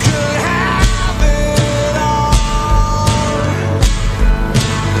could have it all,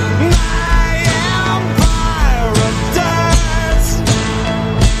 my empire of dirt,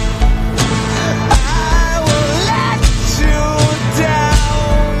 I will let you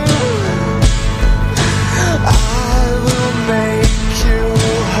down. I will make you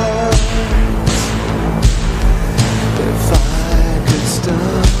hurt. If I could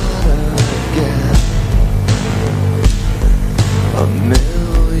start again, a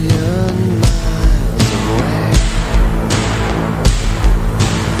million miles away,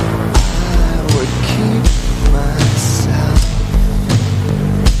 I would keep myself.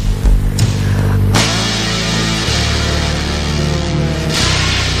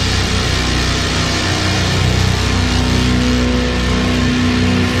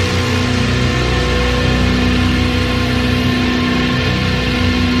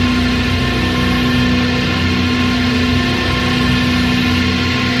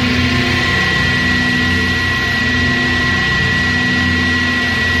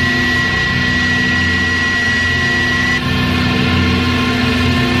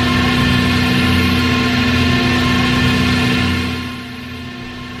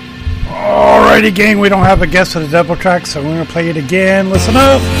 Alrighty, gang, we don't have a guest for the double track, so we're going to play it again. Listen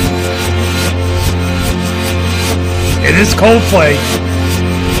up. It is Coldplay.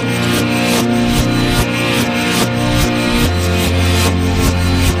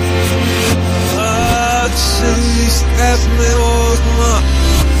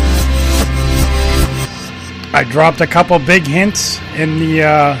 I dropped a couple big hints in the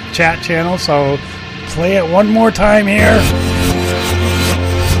chat channel, so play it one more time here.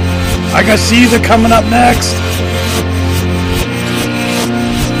 I got Caesar coming up next.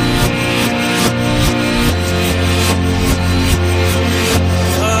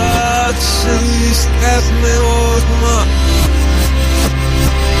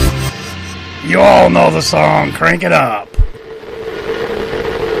 You all know the song. Crank it up.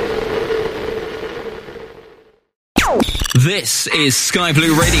 This is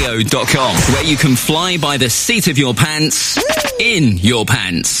skyblueradio.com, where you can fly by the seat of your pants, in your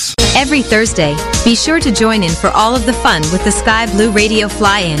pants. Every Thursday, be sure to join in for all of the fun with the Sky Blue Radio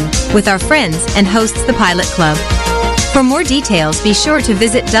Fly-In with our friends and hosts the Pilot Club. For more details, be sure to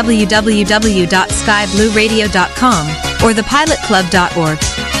visit www.skyblueradio.com or thepilotclub.org.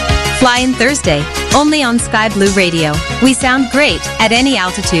 Fly-In Thursday, only on Sky Blue Radio. We sound great at any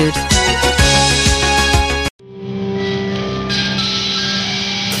altitude.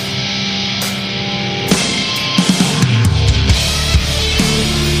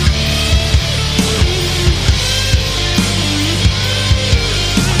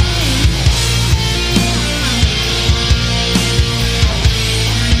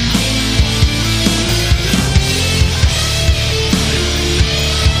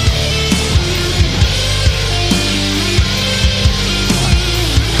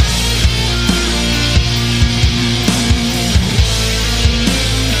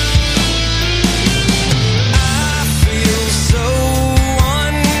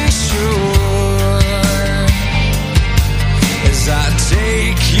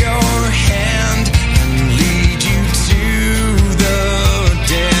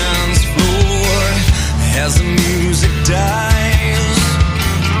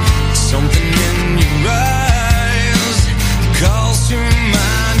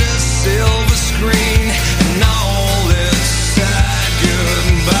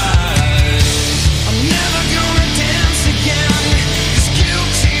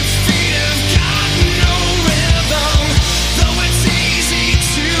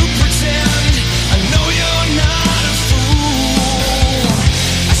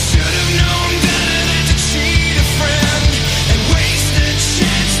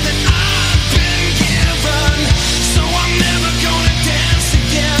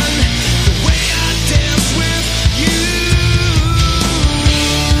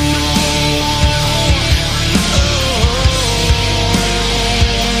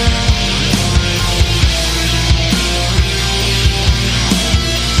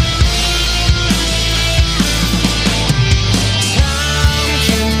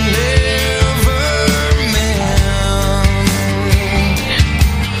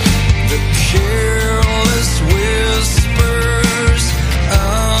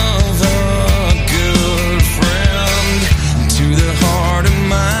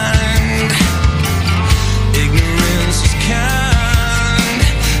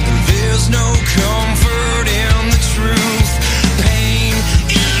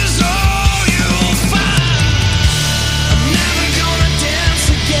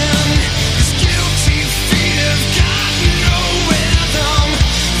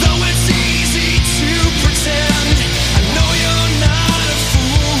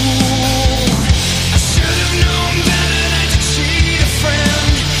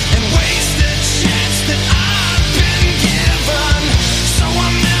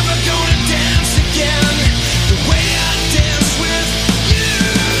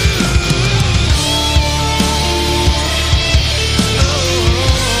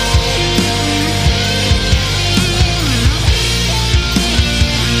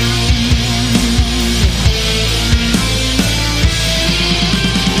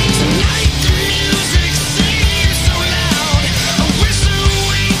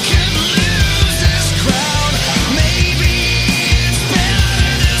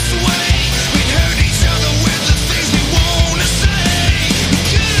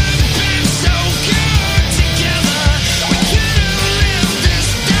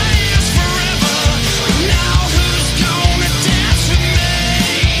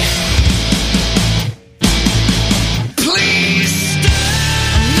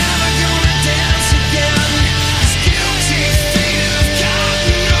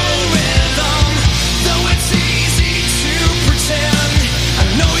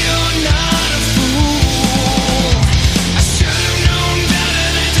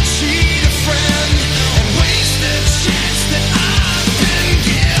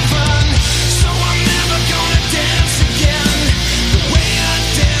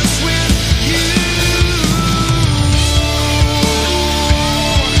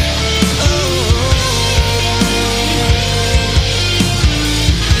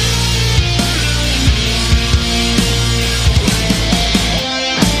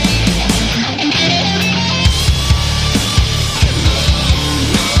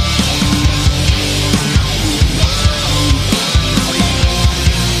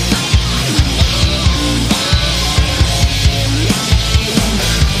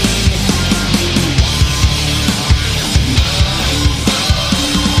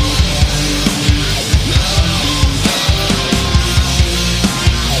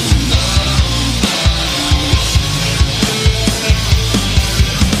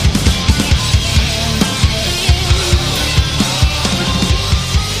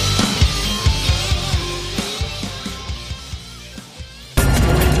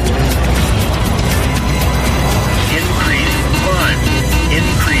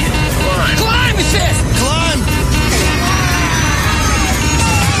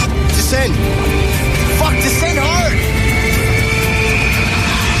 in. Fuck, this ain't hard.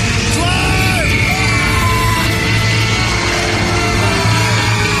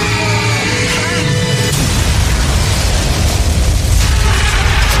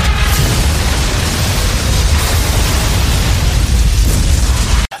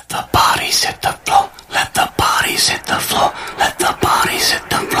 Let the bodies hit the floor. Let the bodies hit the floor. Let the bodies hit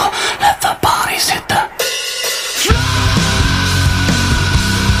the floor. Let the bodies hit the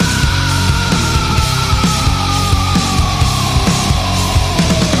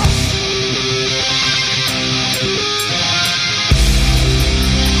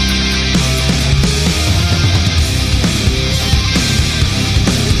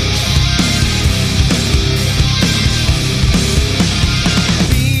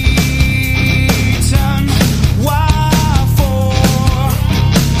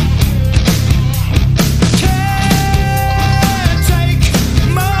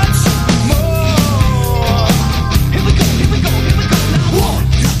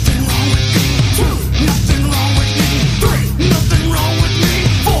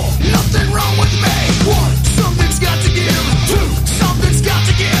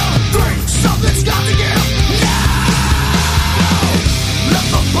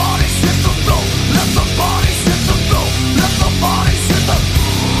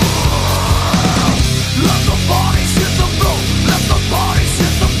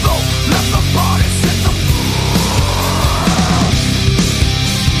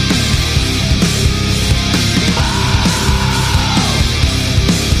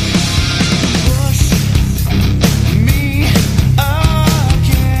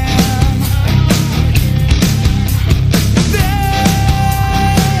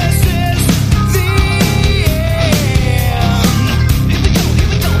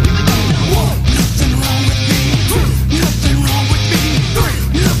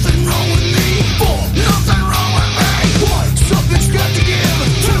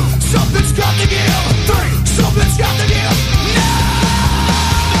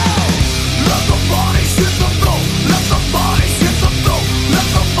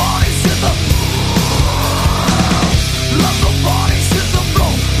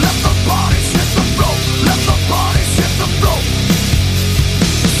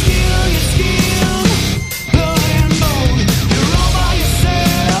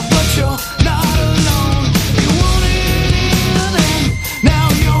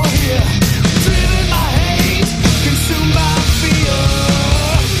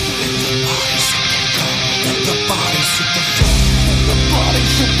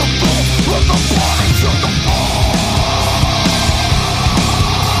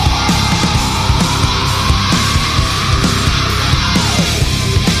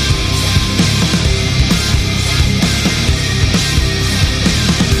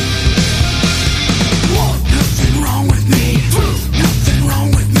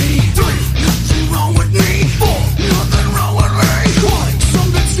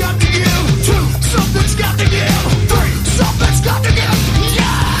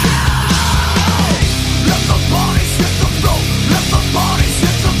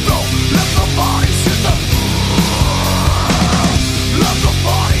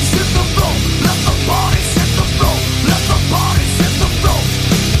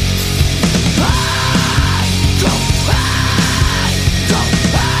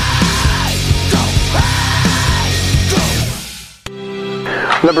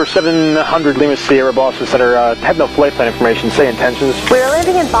Number 700 Lima Sierra, Boston Center. Have no flight plan information. Say intentions. We're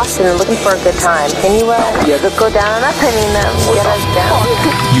landing in Boston and looking for a good time. Can you, just go down on us? I mean, get us down.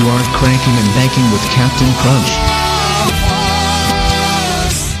 You are cranking and banking with Captain Crunch.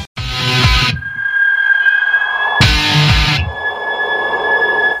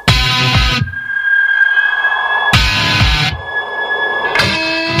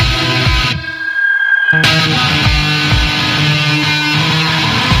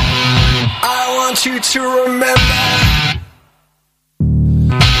 You to remember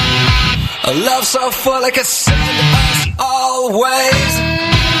a love so full it could send us always,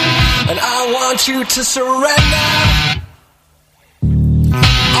 and I want you to surrender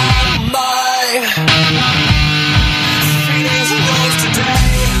all my feelings rose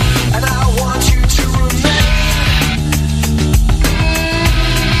today, and I want you to remain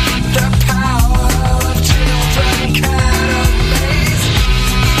the power of children can amaze.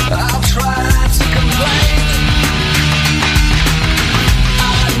 I'll try not to complain. I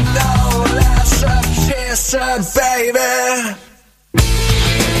know that's a kisser, baby.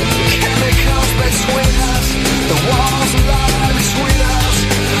 Chemicals between us, the walls lie between us,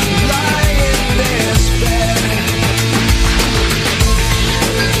 lying in this bed.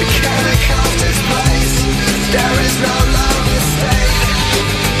 The chemicals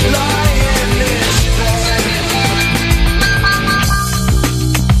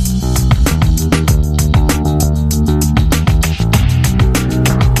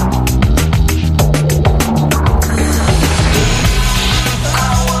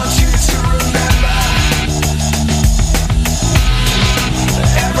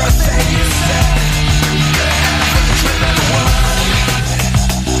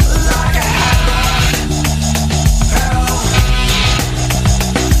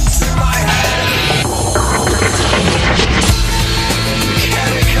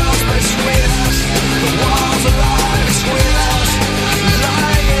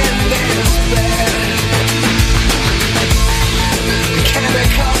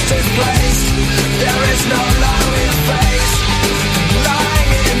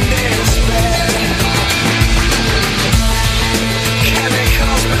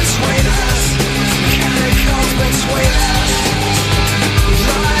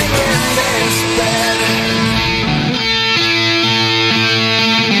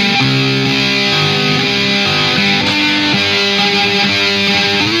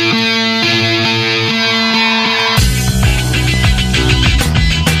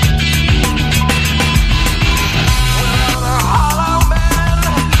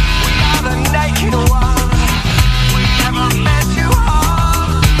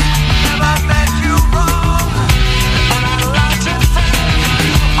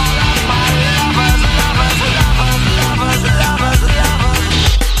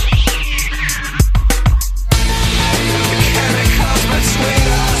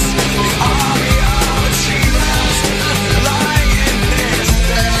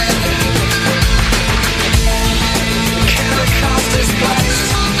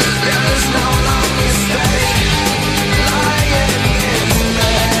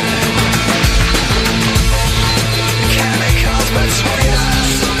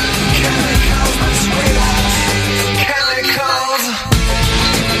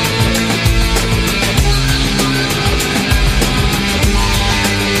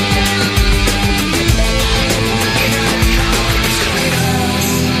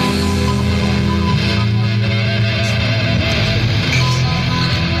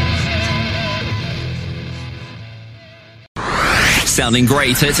sounding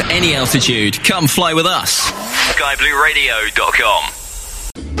great at any altitude. Come fly with us. SkyBlueRadio.com.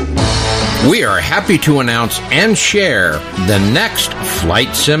 We are happy to announce and share the next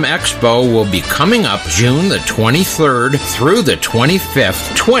Flight Sim Expo will be coming up June the 23rd through the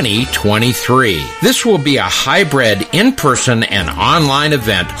 25th, 2023. This will be a hybrid in-person and online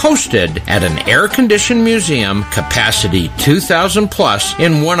event hosted at an air-conditioned museum, capacity 2,000 plus,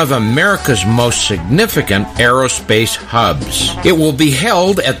 in one of America's most significant aerospace hubs. It will be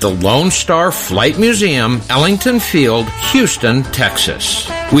held at the Lone Star Flight Museum, Ellington Field, Houston, Texas.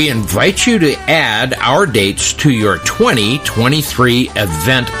 We invite you to add our dates to your 2023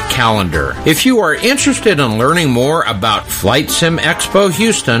 event calendar. If you are interested in learning more about Flight Sim Expo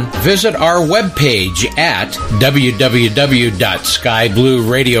Houston, visit our webpage at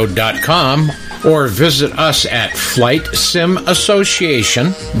www.skyblueradio.com or visit us at Flight Sim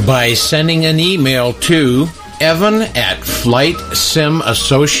Association by sending an email to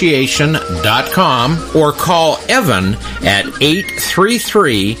evan@flightsimiassociation.com or call Evan at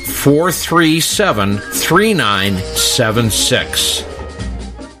 833-437-3976.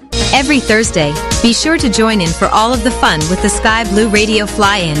 Every Thursday, be sure to join in for all of the fun with the Sky Blue Radio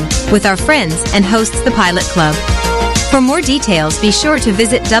Fly-In with our friends and hosts the Pilot Club. For more details, be sure to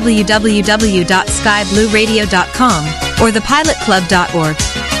visit www.skyblueradio.com or thepilotclub.org.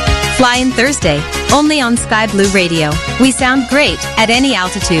 Fly in Thursday, only on Sky Blue Radio. We sound great at any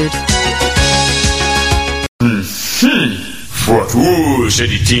altitude. For tous,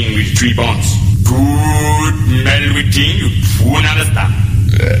 editing with 3 bonds. Good melting, you won't understand.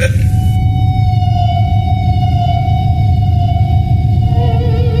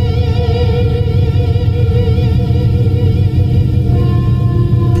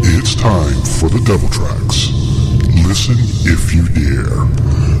 It's time for the Devil Tracks. Listen if you dare.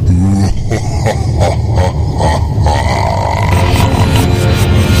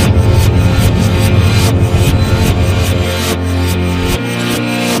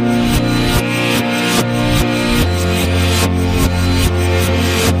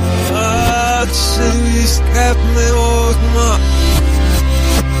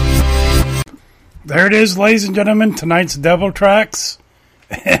 There it is, ladies and gentlemen, tonight's Devil Tracks.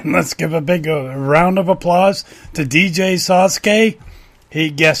 And let's give a big round of applause to DJ Sasuke. He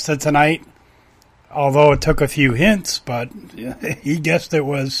guessed it tonight, although it took a few hints, but he guessed it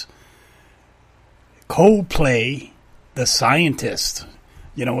was Coldplay, The Scientist.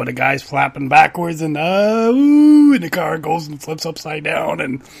 You know, when the guy's flapping backwards and and the car goes and flips upside down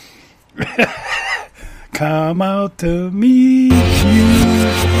and come out to meet you.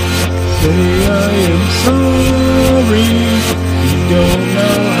 Say I am sorry. You don't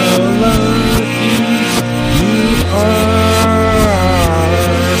know how lucky you are.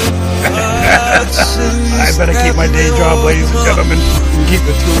 I better keep my day job, ladies and gentlemen, and keep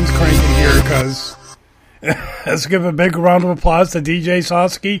the tunes cranking here, because let's give a big round of applause to DJ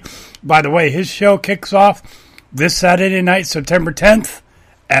Sasuke. By the way, his show kicks off this Saturday night, September 10th,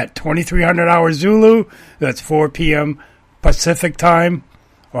 at 2300 hours Zulu. That's 4 p.m. Pacific time,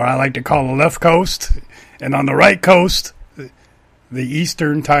 or I like to call the left coast. And on the right coast, the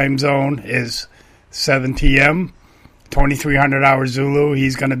Eastern time zone is 7 p.m., 2300 hours Zulu.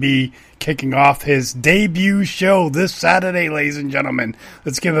 He's going to be kicking off his debut show this Saturday, ladies and gentlemen.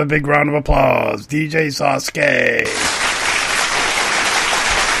 Let's give a big round of applause. DJ Sasuke.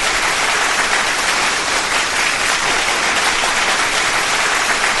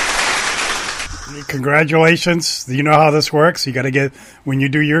 Congratulations. You know how this works. You got to get, when you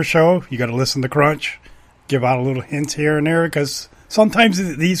do your show, you got to listen to Crunch, give out a little hints here and there, because sometimes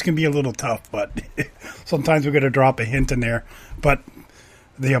these can be a little tough, but sometimes we're going to drop a hint in there. But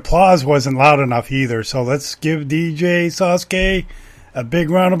the applause wasn't loud enough either, so let's give DJ Sasuke a big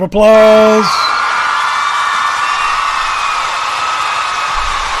round of applause.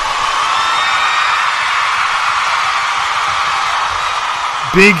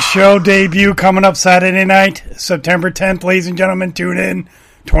 Big show debut coming up Saturday night, September 10th, ladies and gentlemen. Tune in,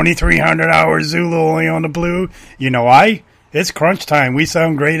 2300 hours Zulu, only on the Blue. You know why? It's crunch time. We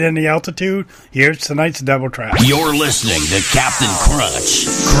sound great in the altitude. Here's tonight's Devil Trap. You're listening to Captain Crunch.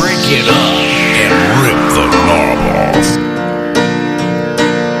 Crank it up and rip the knob off.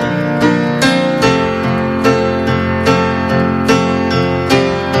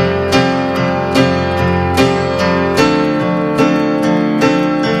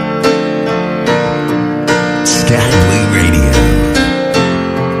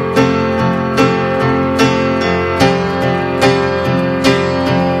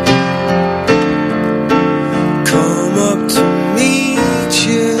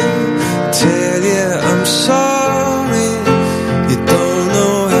 Tell you I'm sorry.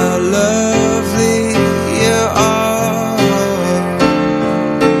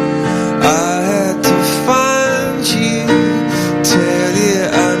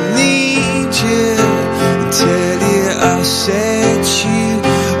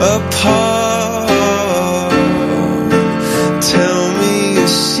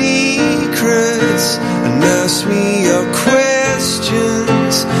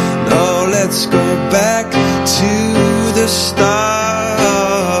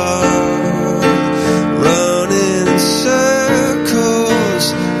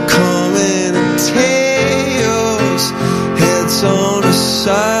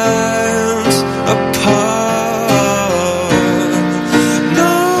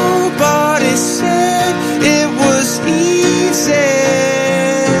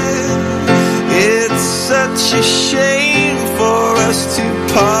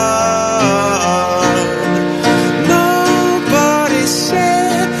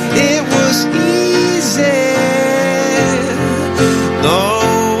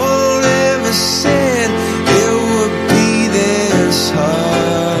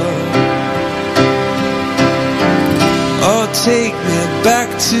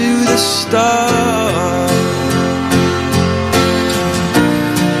 to the start.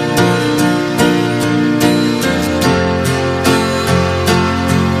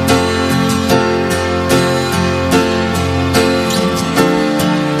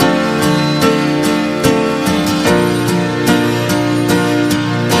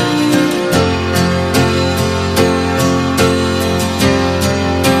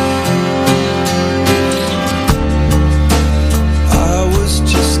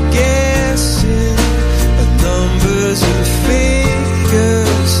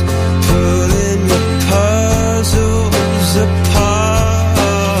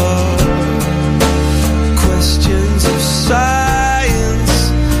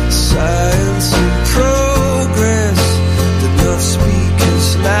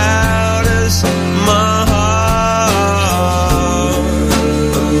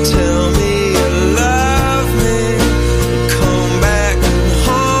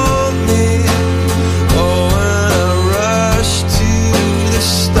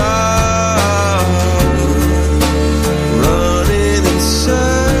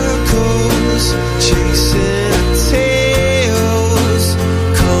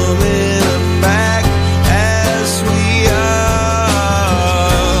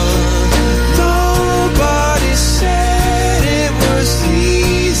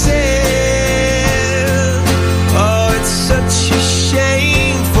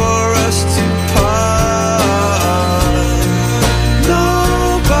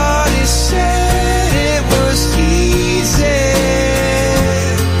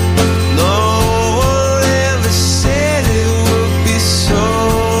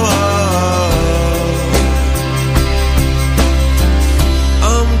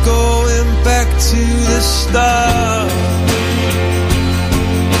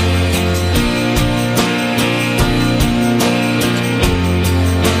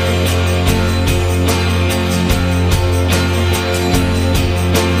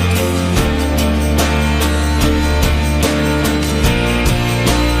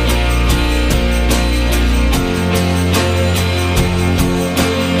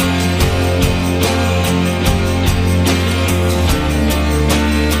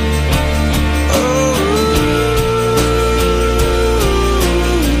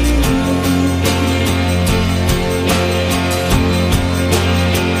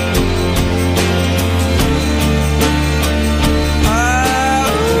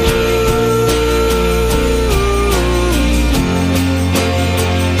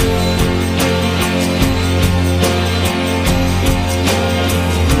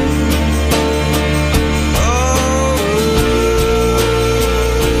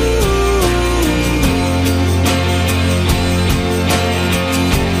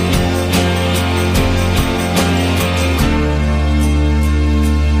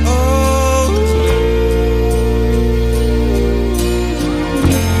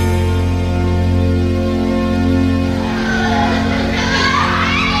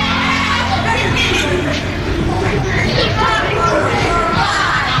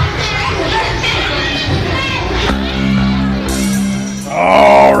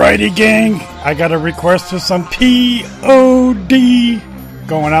 Alrighty, gang, I got a request for some POD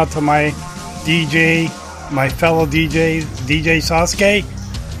going out to my DJ, my fellow DJ, DJ Sasuke.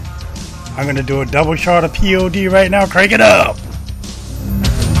 I'm going to do a double shot of POD right now. Crank it up.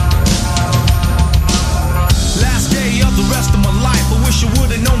 Last day of the rest of my life, I wish I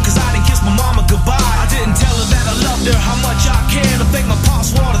would have known cause I didn't kiss my mama goodbye. I didn't tell her that I loved her, how much I cared. I thank my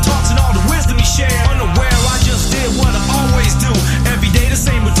pops for all the talks and all the wisdom he shared. Unaware, I just did what I always do. Every day the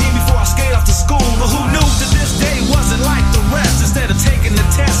same routine before I skate off to school. But who knew that this day wasn't like the rest? Instead of taking the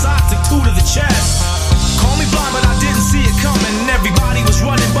test, I took 2 to the chest. Call me blind, but I didn't see it coming. Everybody was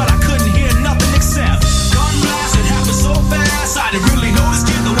running, but I couldn't hear nothing except gun blast. It happened so fast.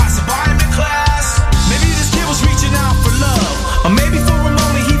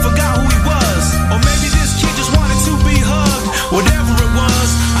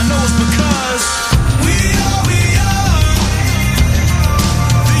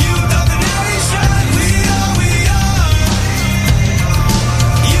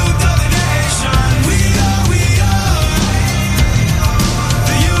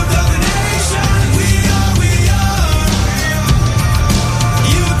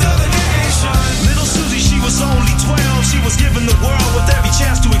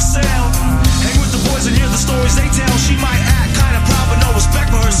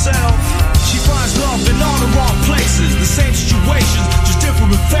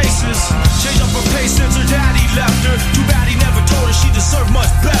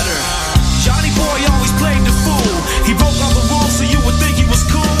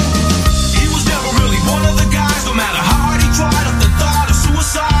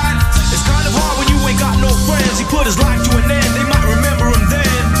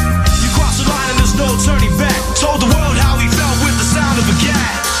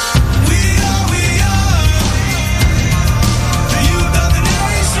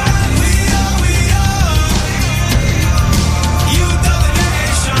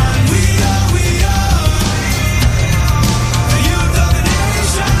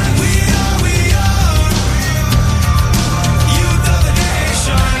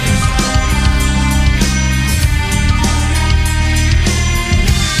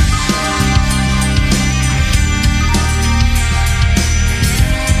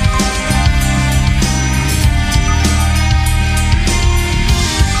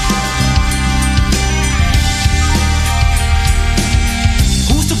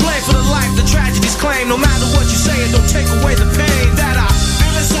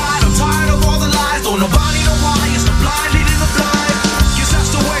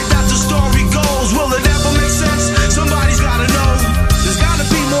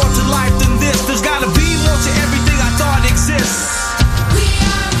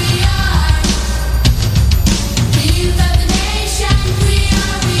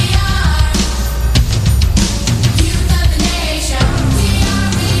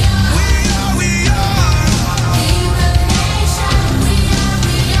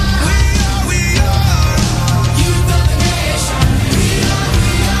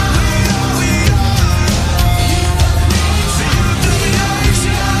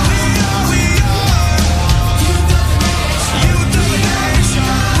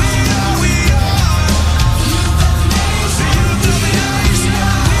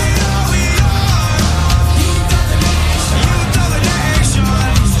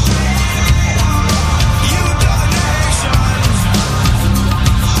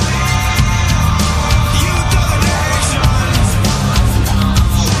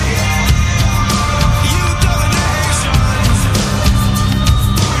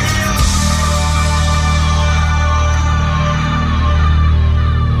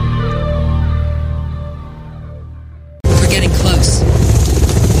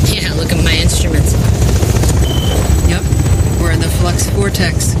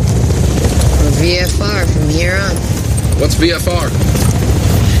 VFR?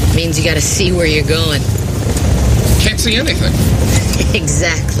 Means you gotta see where you're going. Can't see anything.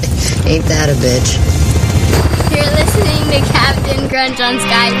 Exactly. Ain't that a bitch? You're listening to Captain Crunch on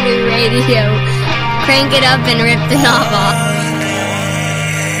Sky Blue Radio. Crank it up and rip the knob off.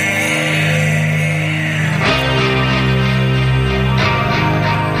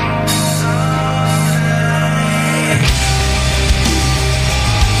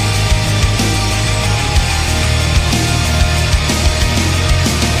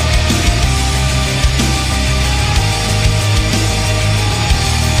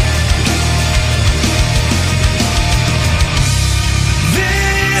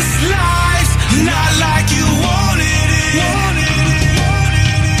 Not like you wanted it.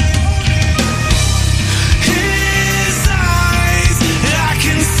 His eyes, I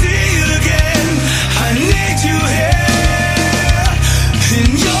can see again. I need you here.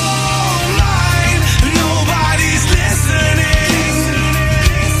 In your mind, nobody's listening.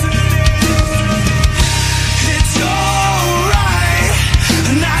 It's alright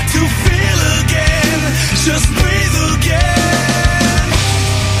not to feel again. Just breathe again.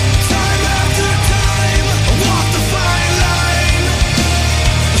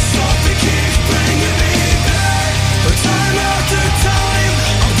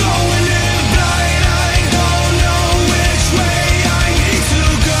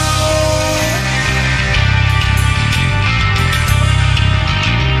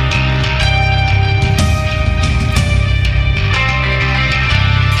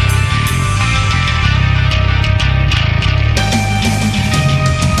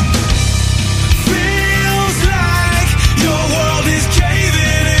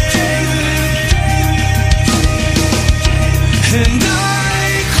 And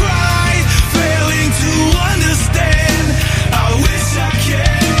I cry, failing to understand. I wish I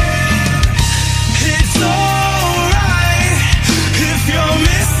can. It's alright if you're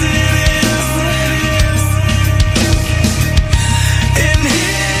missing it. In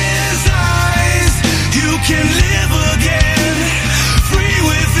his eyes, you can live again, free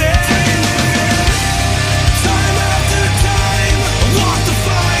within. Time after time, I walk the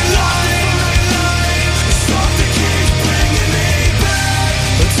fine line. Something keeps bringing me.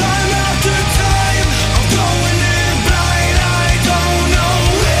 Time after time, I'm going in blind. I don't know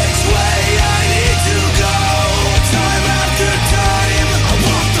which way I need to go. Time after time, I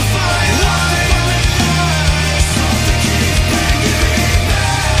walk the fine line. Something keeps bringing me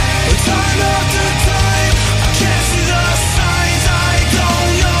back. Time after time, I can't see the signs. I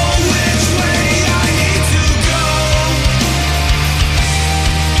don't know which way I need to go.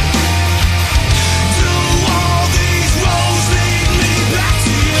 Do all these roads lead me back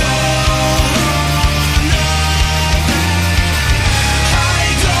to you?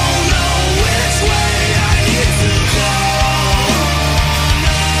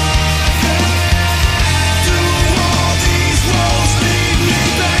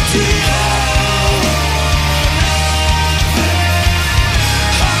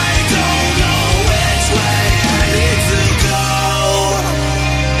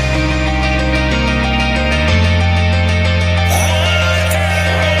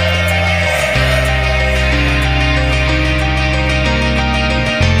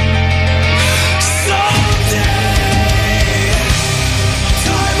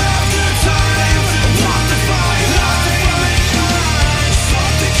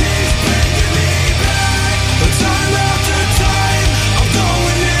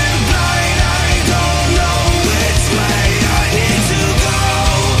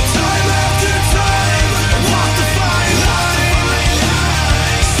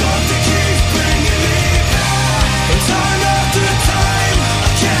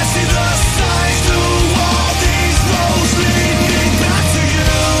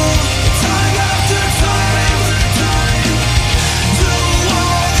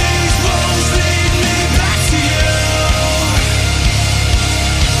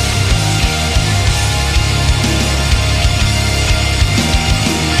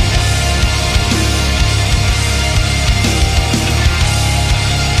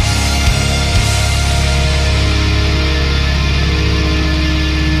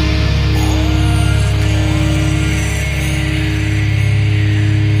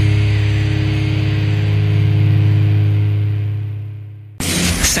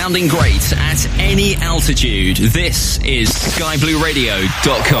 Sounding great at any altitude. This is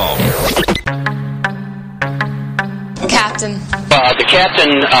skyblueradio.com. Captain. The captain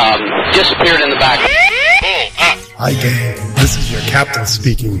disappeared in the back. Hi, gang. This is your captain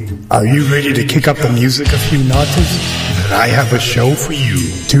speaking. Are you ready to kick up the music a few notches? that I have a show for you.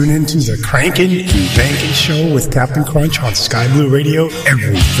 Tune into the Crankin and Bankin show with Captain Crunch on Sky Blue Radio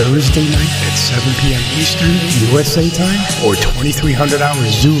every Thursday night at 7 p.m. Eastern USA time or 2300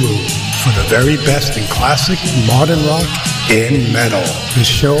 hours Zulu for the very best in classic, modern rock, and metal. The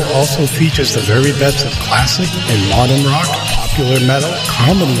show also features the very best of classic and modern rock, popular metal,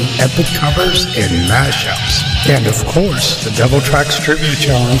 comedy, epic covers, and mashups. And of course, the Devil Tracks Trivia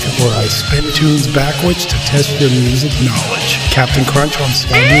Challenge, where I spin tunes backwards to test your music knowledge. Captain Crunch on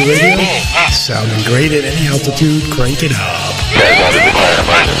Sky Blue Radio, sounding great at any altitude, crank it up. You guys want to declare an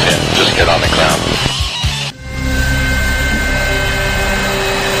emergency, just get on the ground.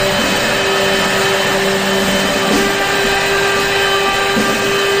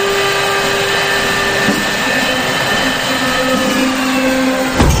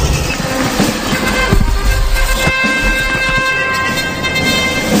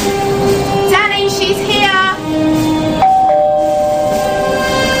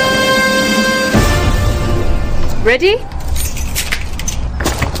 Ready?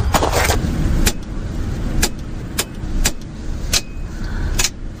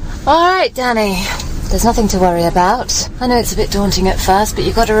 Alright, Danny. There's nothing to worry about. I know it's a bit daunting at first, but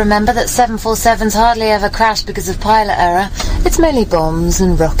you've got to remember that 747s hardly ever crash because of pilot error. It's mainly bombs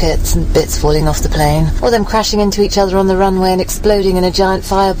and rockets and bits falling off the plane, or them crashing into each other on the runway and exploding in a giant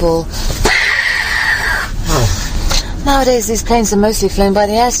fireball. Nowadays, these planes are mostly flown by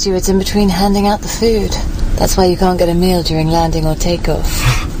the air stewards in between handing out the food. That's why you can't get a meal during landing or takeoff.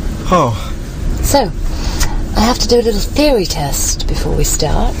 Oh. So, I have to do a little theory test before we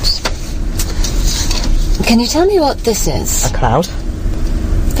start. Can you tell me what this is? A cloud.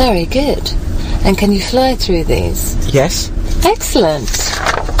 Very good. And can you fly through these? Yes. Excellent.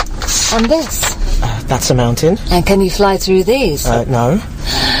 And this? That's a mountain. And can you fly through these? No.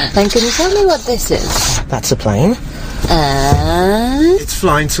 And can you tell me what this is? That's a plane. And? It's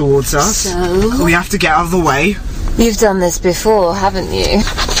flying towards us. So? We have to get out of the way. You've done this before, haven't you?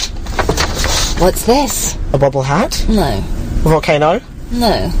 What's this? A bobble hat? No. A volcano?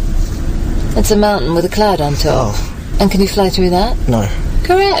 No. It's a mountain with a cloud on top. Oh. And can you fly through that? No.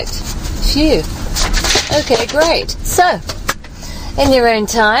 Correct. Phew. Okay, great. So, in your own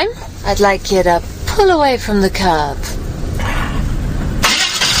time, I'd like you to pull away from the curb.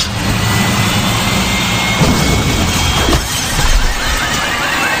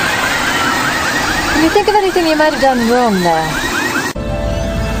 Can you think of anything you might have done wrong there?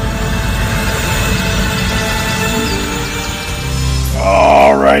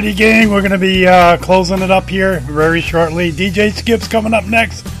 Alrighty, gang, we're going to be closing it up here very shortly. DJ Skip's coming up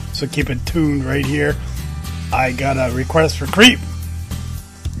next, so keep it tuned right here. I got a request for Creep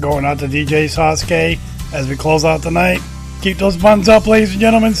going out to DJ Sasuke as we close out tonight. Keep those buns up, ladies and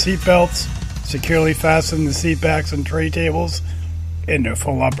gentlemen. Seatbelts securely fasten the seat backs and tray tables in their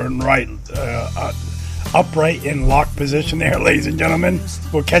full upright in lock position there, ladies and gentlemen.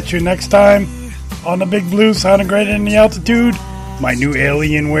 We'll catch you next time on the Big Blue, sounding great in the altitude. My new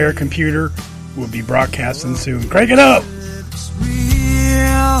Alienware computer will be broadcasting soon. Crank it up! It's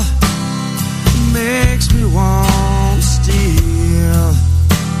real, makes me want still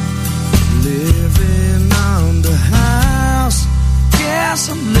living under house. Guess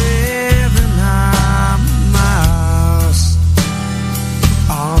I'm living I'm a mouse.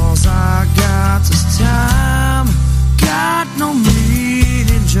 All's I got is time, got no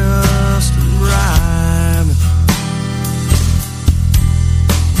meaning, just a rhyme.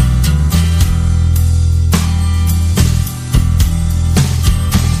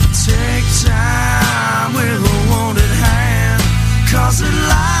 Take time with a wanted hand, 'cause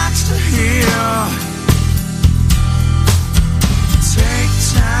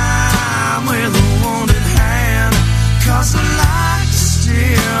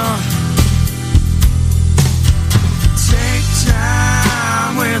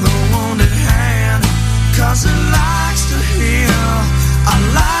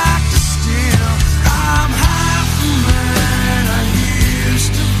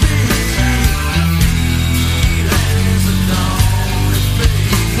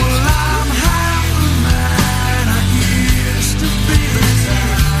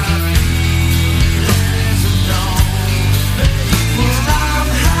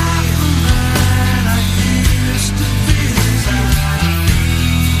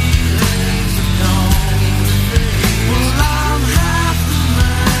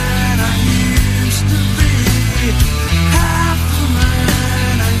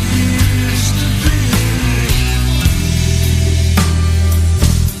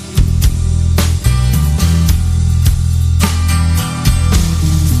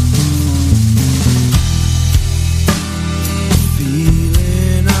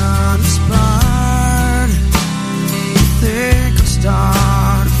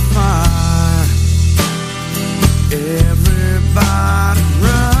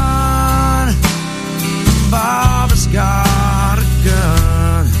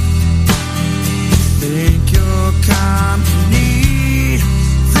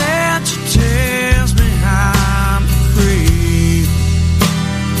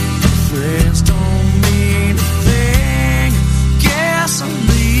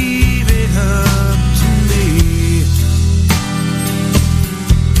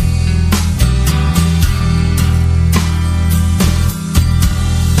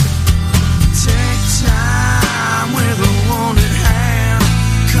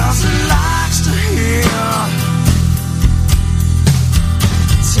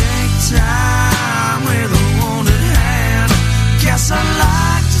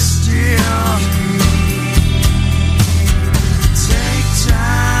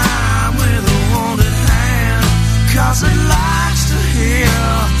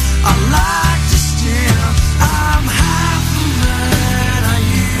I like to steal. I'm half the man I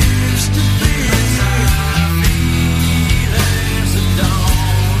used to be. There's a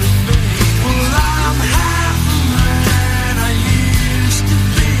dawn in me. Well, I'm half the man I used to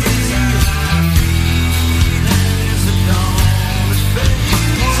be. There's a dawn in me.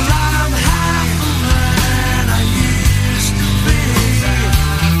 Well, I'm half the man I used to be.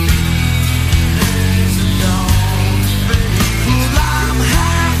 There's a dawn in me. Well, I'm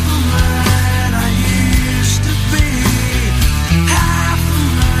half the man I used to be. Half the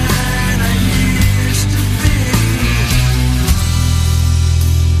man I used to be.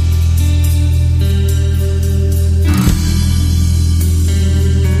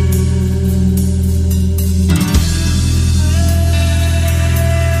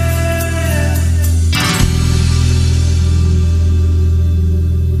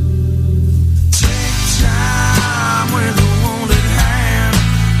 Take time with a wounded hand,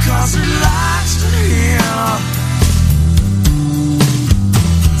 'cause it likes to heal.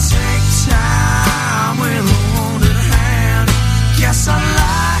 Take time with a wounded hand, guess I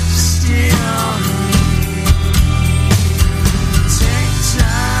like to steal. Take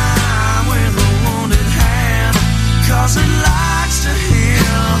time with a wounded hand, 'cause it likes to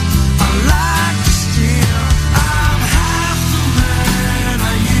heal. I like to steal. I'm half the man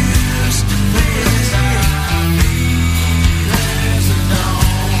I used to be. There's a dawn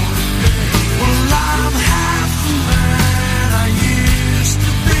in me. Well, I'm half the man I used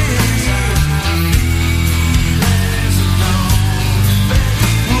to be. There's a dawn in me.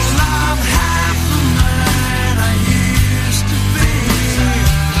 Well, I'm half the man I used to be.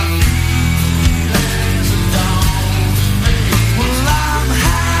 There's a dawn in me. Well, I'm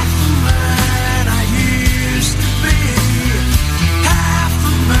half the man I used to be. Half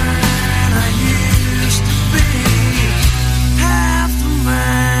the man I used to be. Half the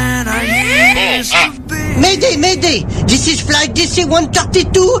man I used to be. Mayday, Mayday! This is flight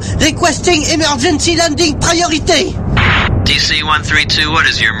DC-132 requesting emergency landing priority. DC-132, what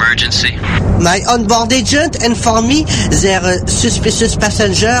is your emergency? My onboard agent informed me there are suspicious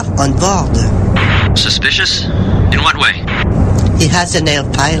passenger on board. Suspicious? In what way? He has a nail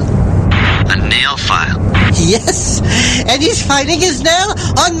file. A nail file? Yes, and he's filing his nail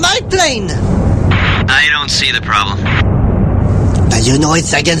on my plane. I don't see the problem. But you know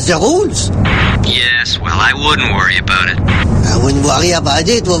it's against the rules. Yes, well, I wouldn't worry about it. I wouldn't worry about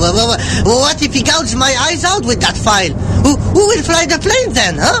it. What if he gouges my eyes out with that file? Who will fly the plane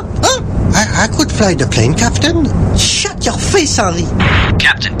then, huh? I could fly the plane, Captain. Shut your face, Henri.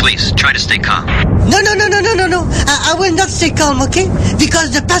 Captain, please, try to stay calm. No. I will not stay calm, okay?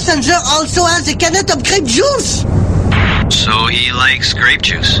 Because the passenger also has a can of grape juice. So he likes grape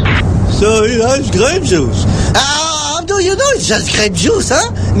juice. So he likes grape juice. How do you know it's just grape juice,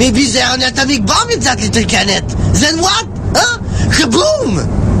 huh? Maybe there's an atomic bomb in that little canet. Then what? Huh? Kaboom!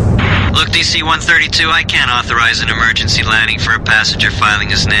 Look, DC-132, I can't authorize an emergency landing for a passenger filing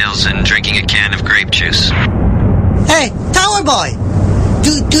his nails and drinking a can of grape juice. Hey, Tower Boy!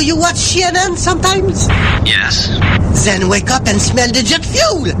 Do you watch CNN sometimes? Yes. Then wake up and smell the jet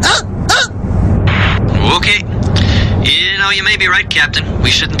fuel, huh? Okay. You know, you may be right, Captain. We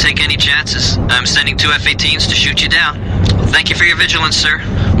shouldn't take any chances. I'm sending 2 F-18s to shoot you down. Thank you for your vigilance, sir.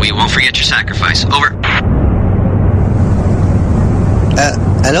 We won't forget your sacrifice. Over.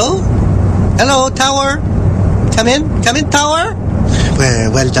 Hello? Hello, Tower? Come in, Tower?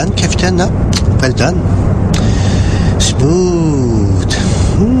 Well done, Captain, huh? Well done. Smooth.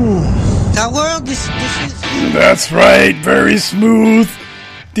 Tower, this is... That's right, very smooth.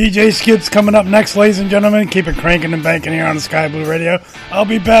 DJ Skip's coming up next, ladies and gentlemen. Keep it cranking and banking here on the Sky Blue Radio. I'll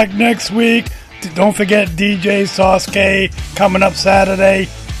be back next week. Don't forget DJ Sauce K coming up Saturday,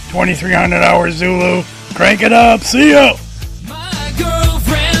 2300 hours Zulu. Crank it up. See ya.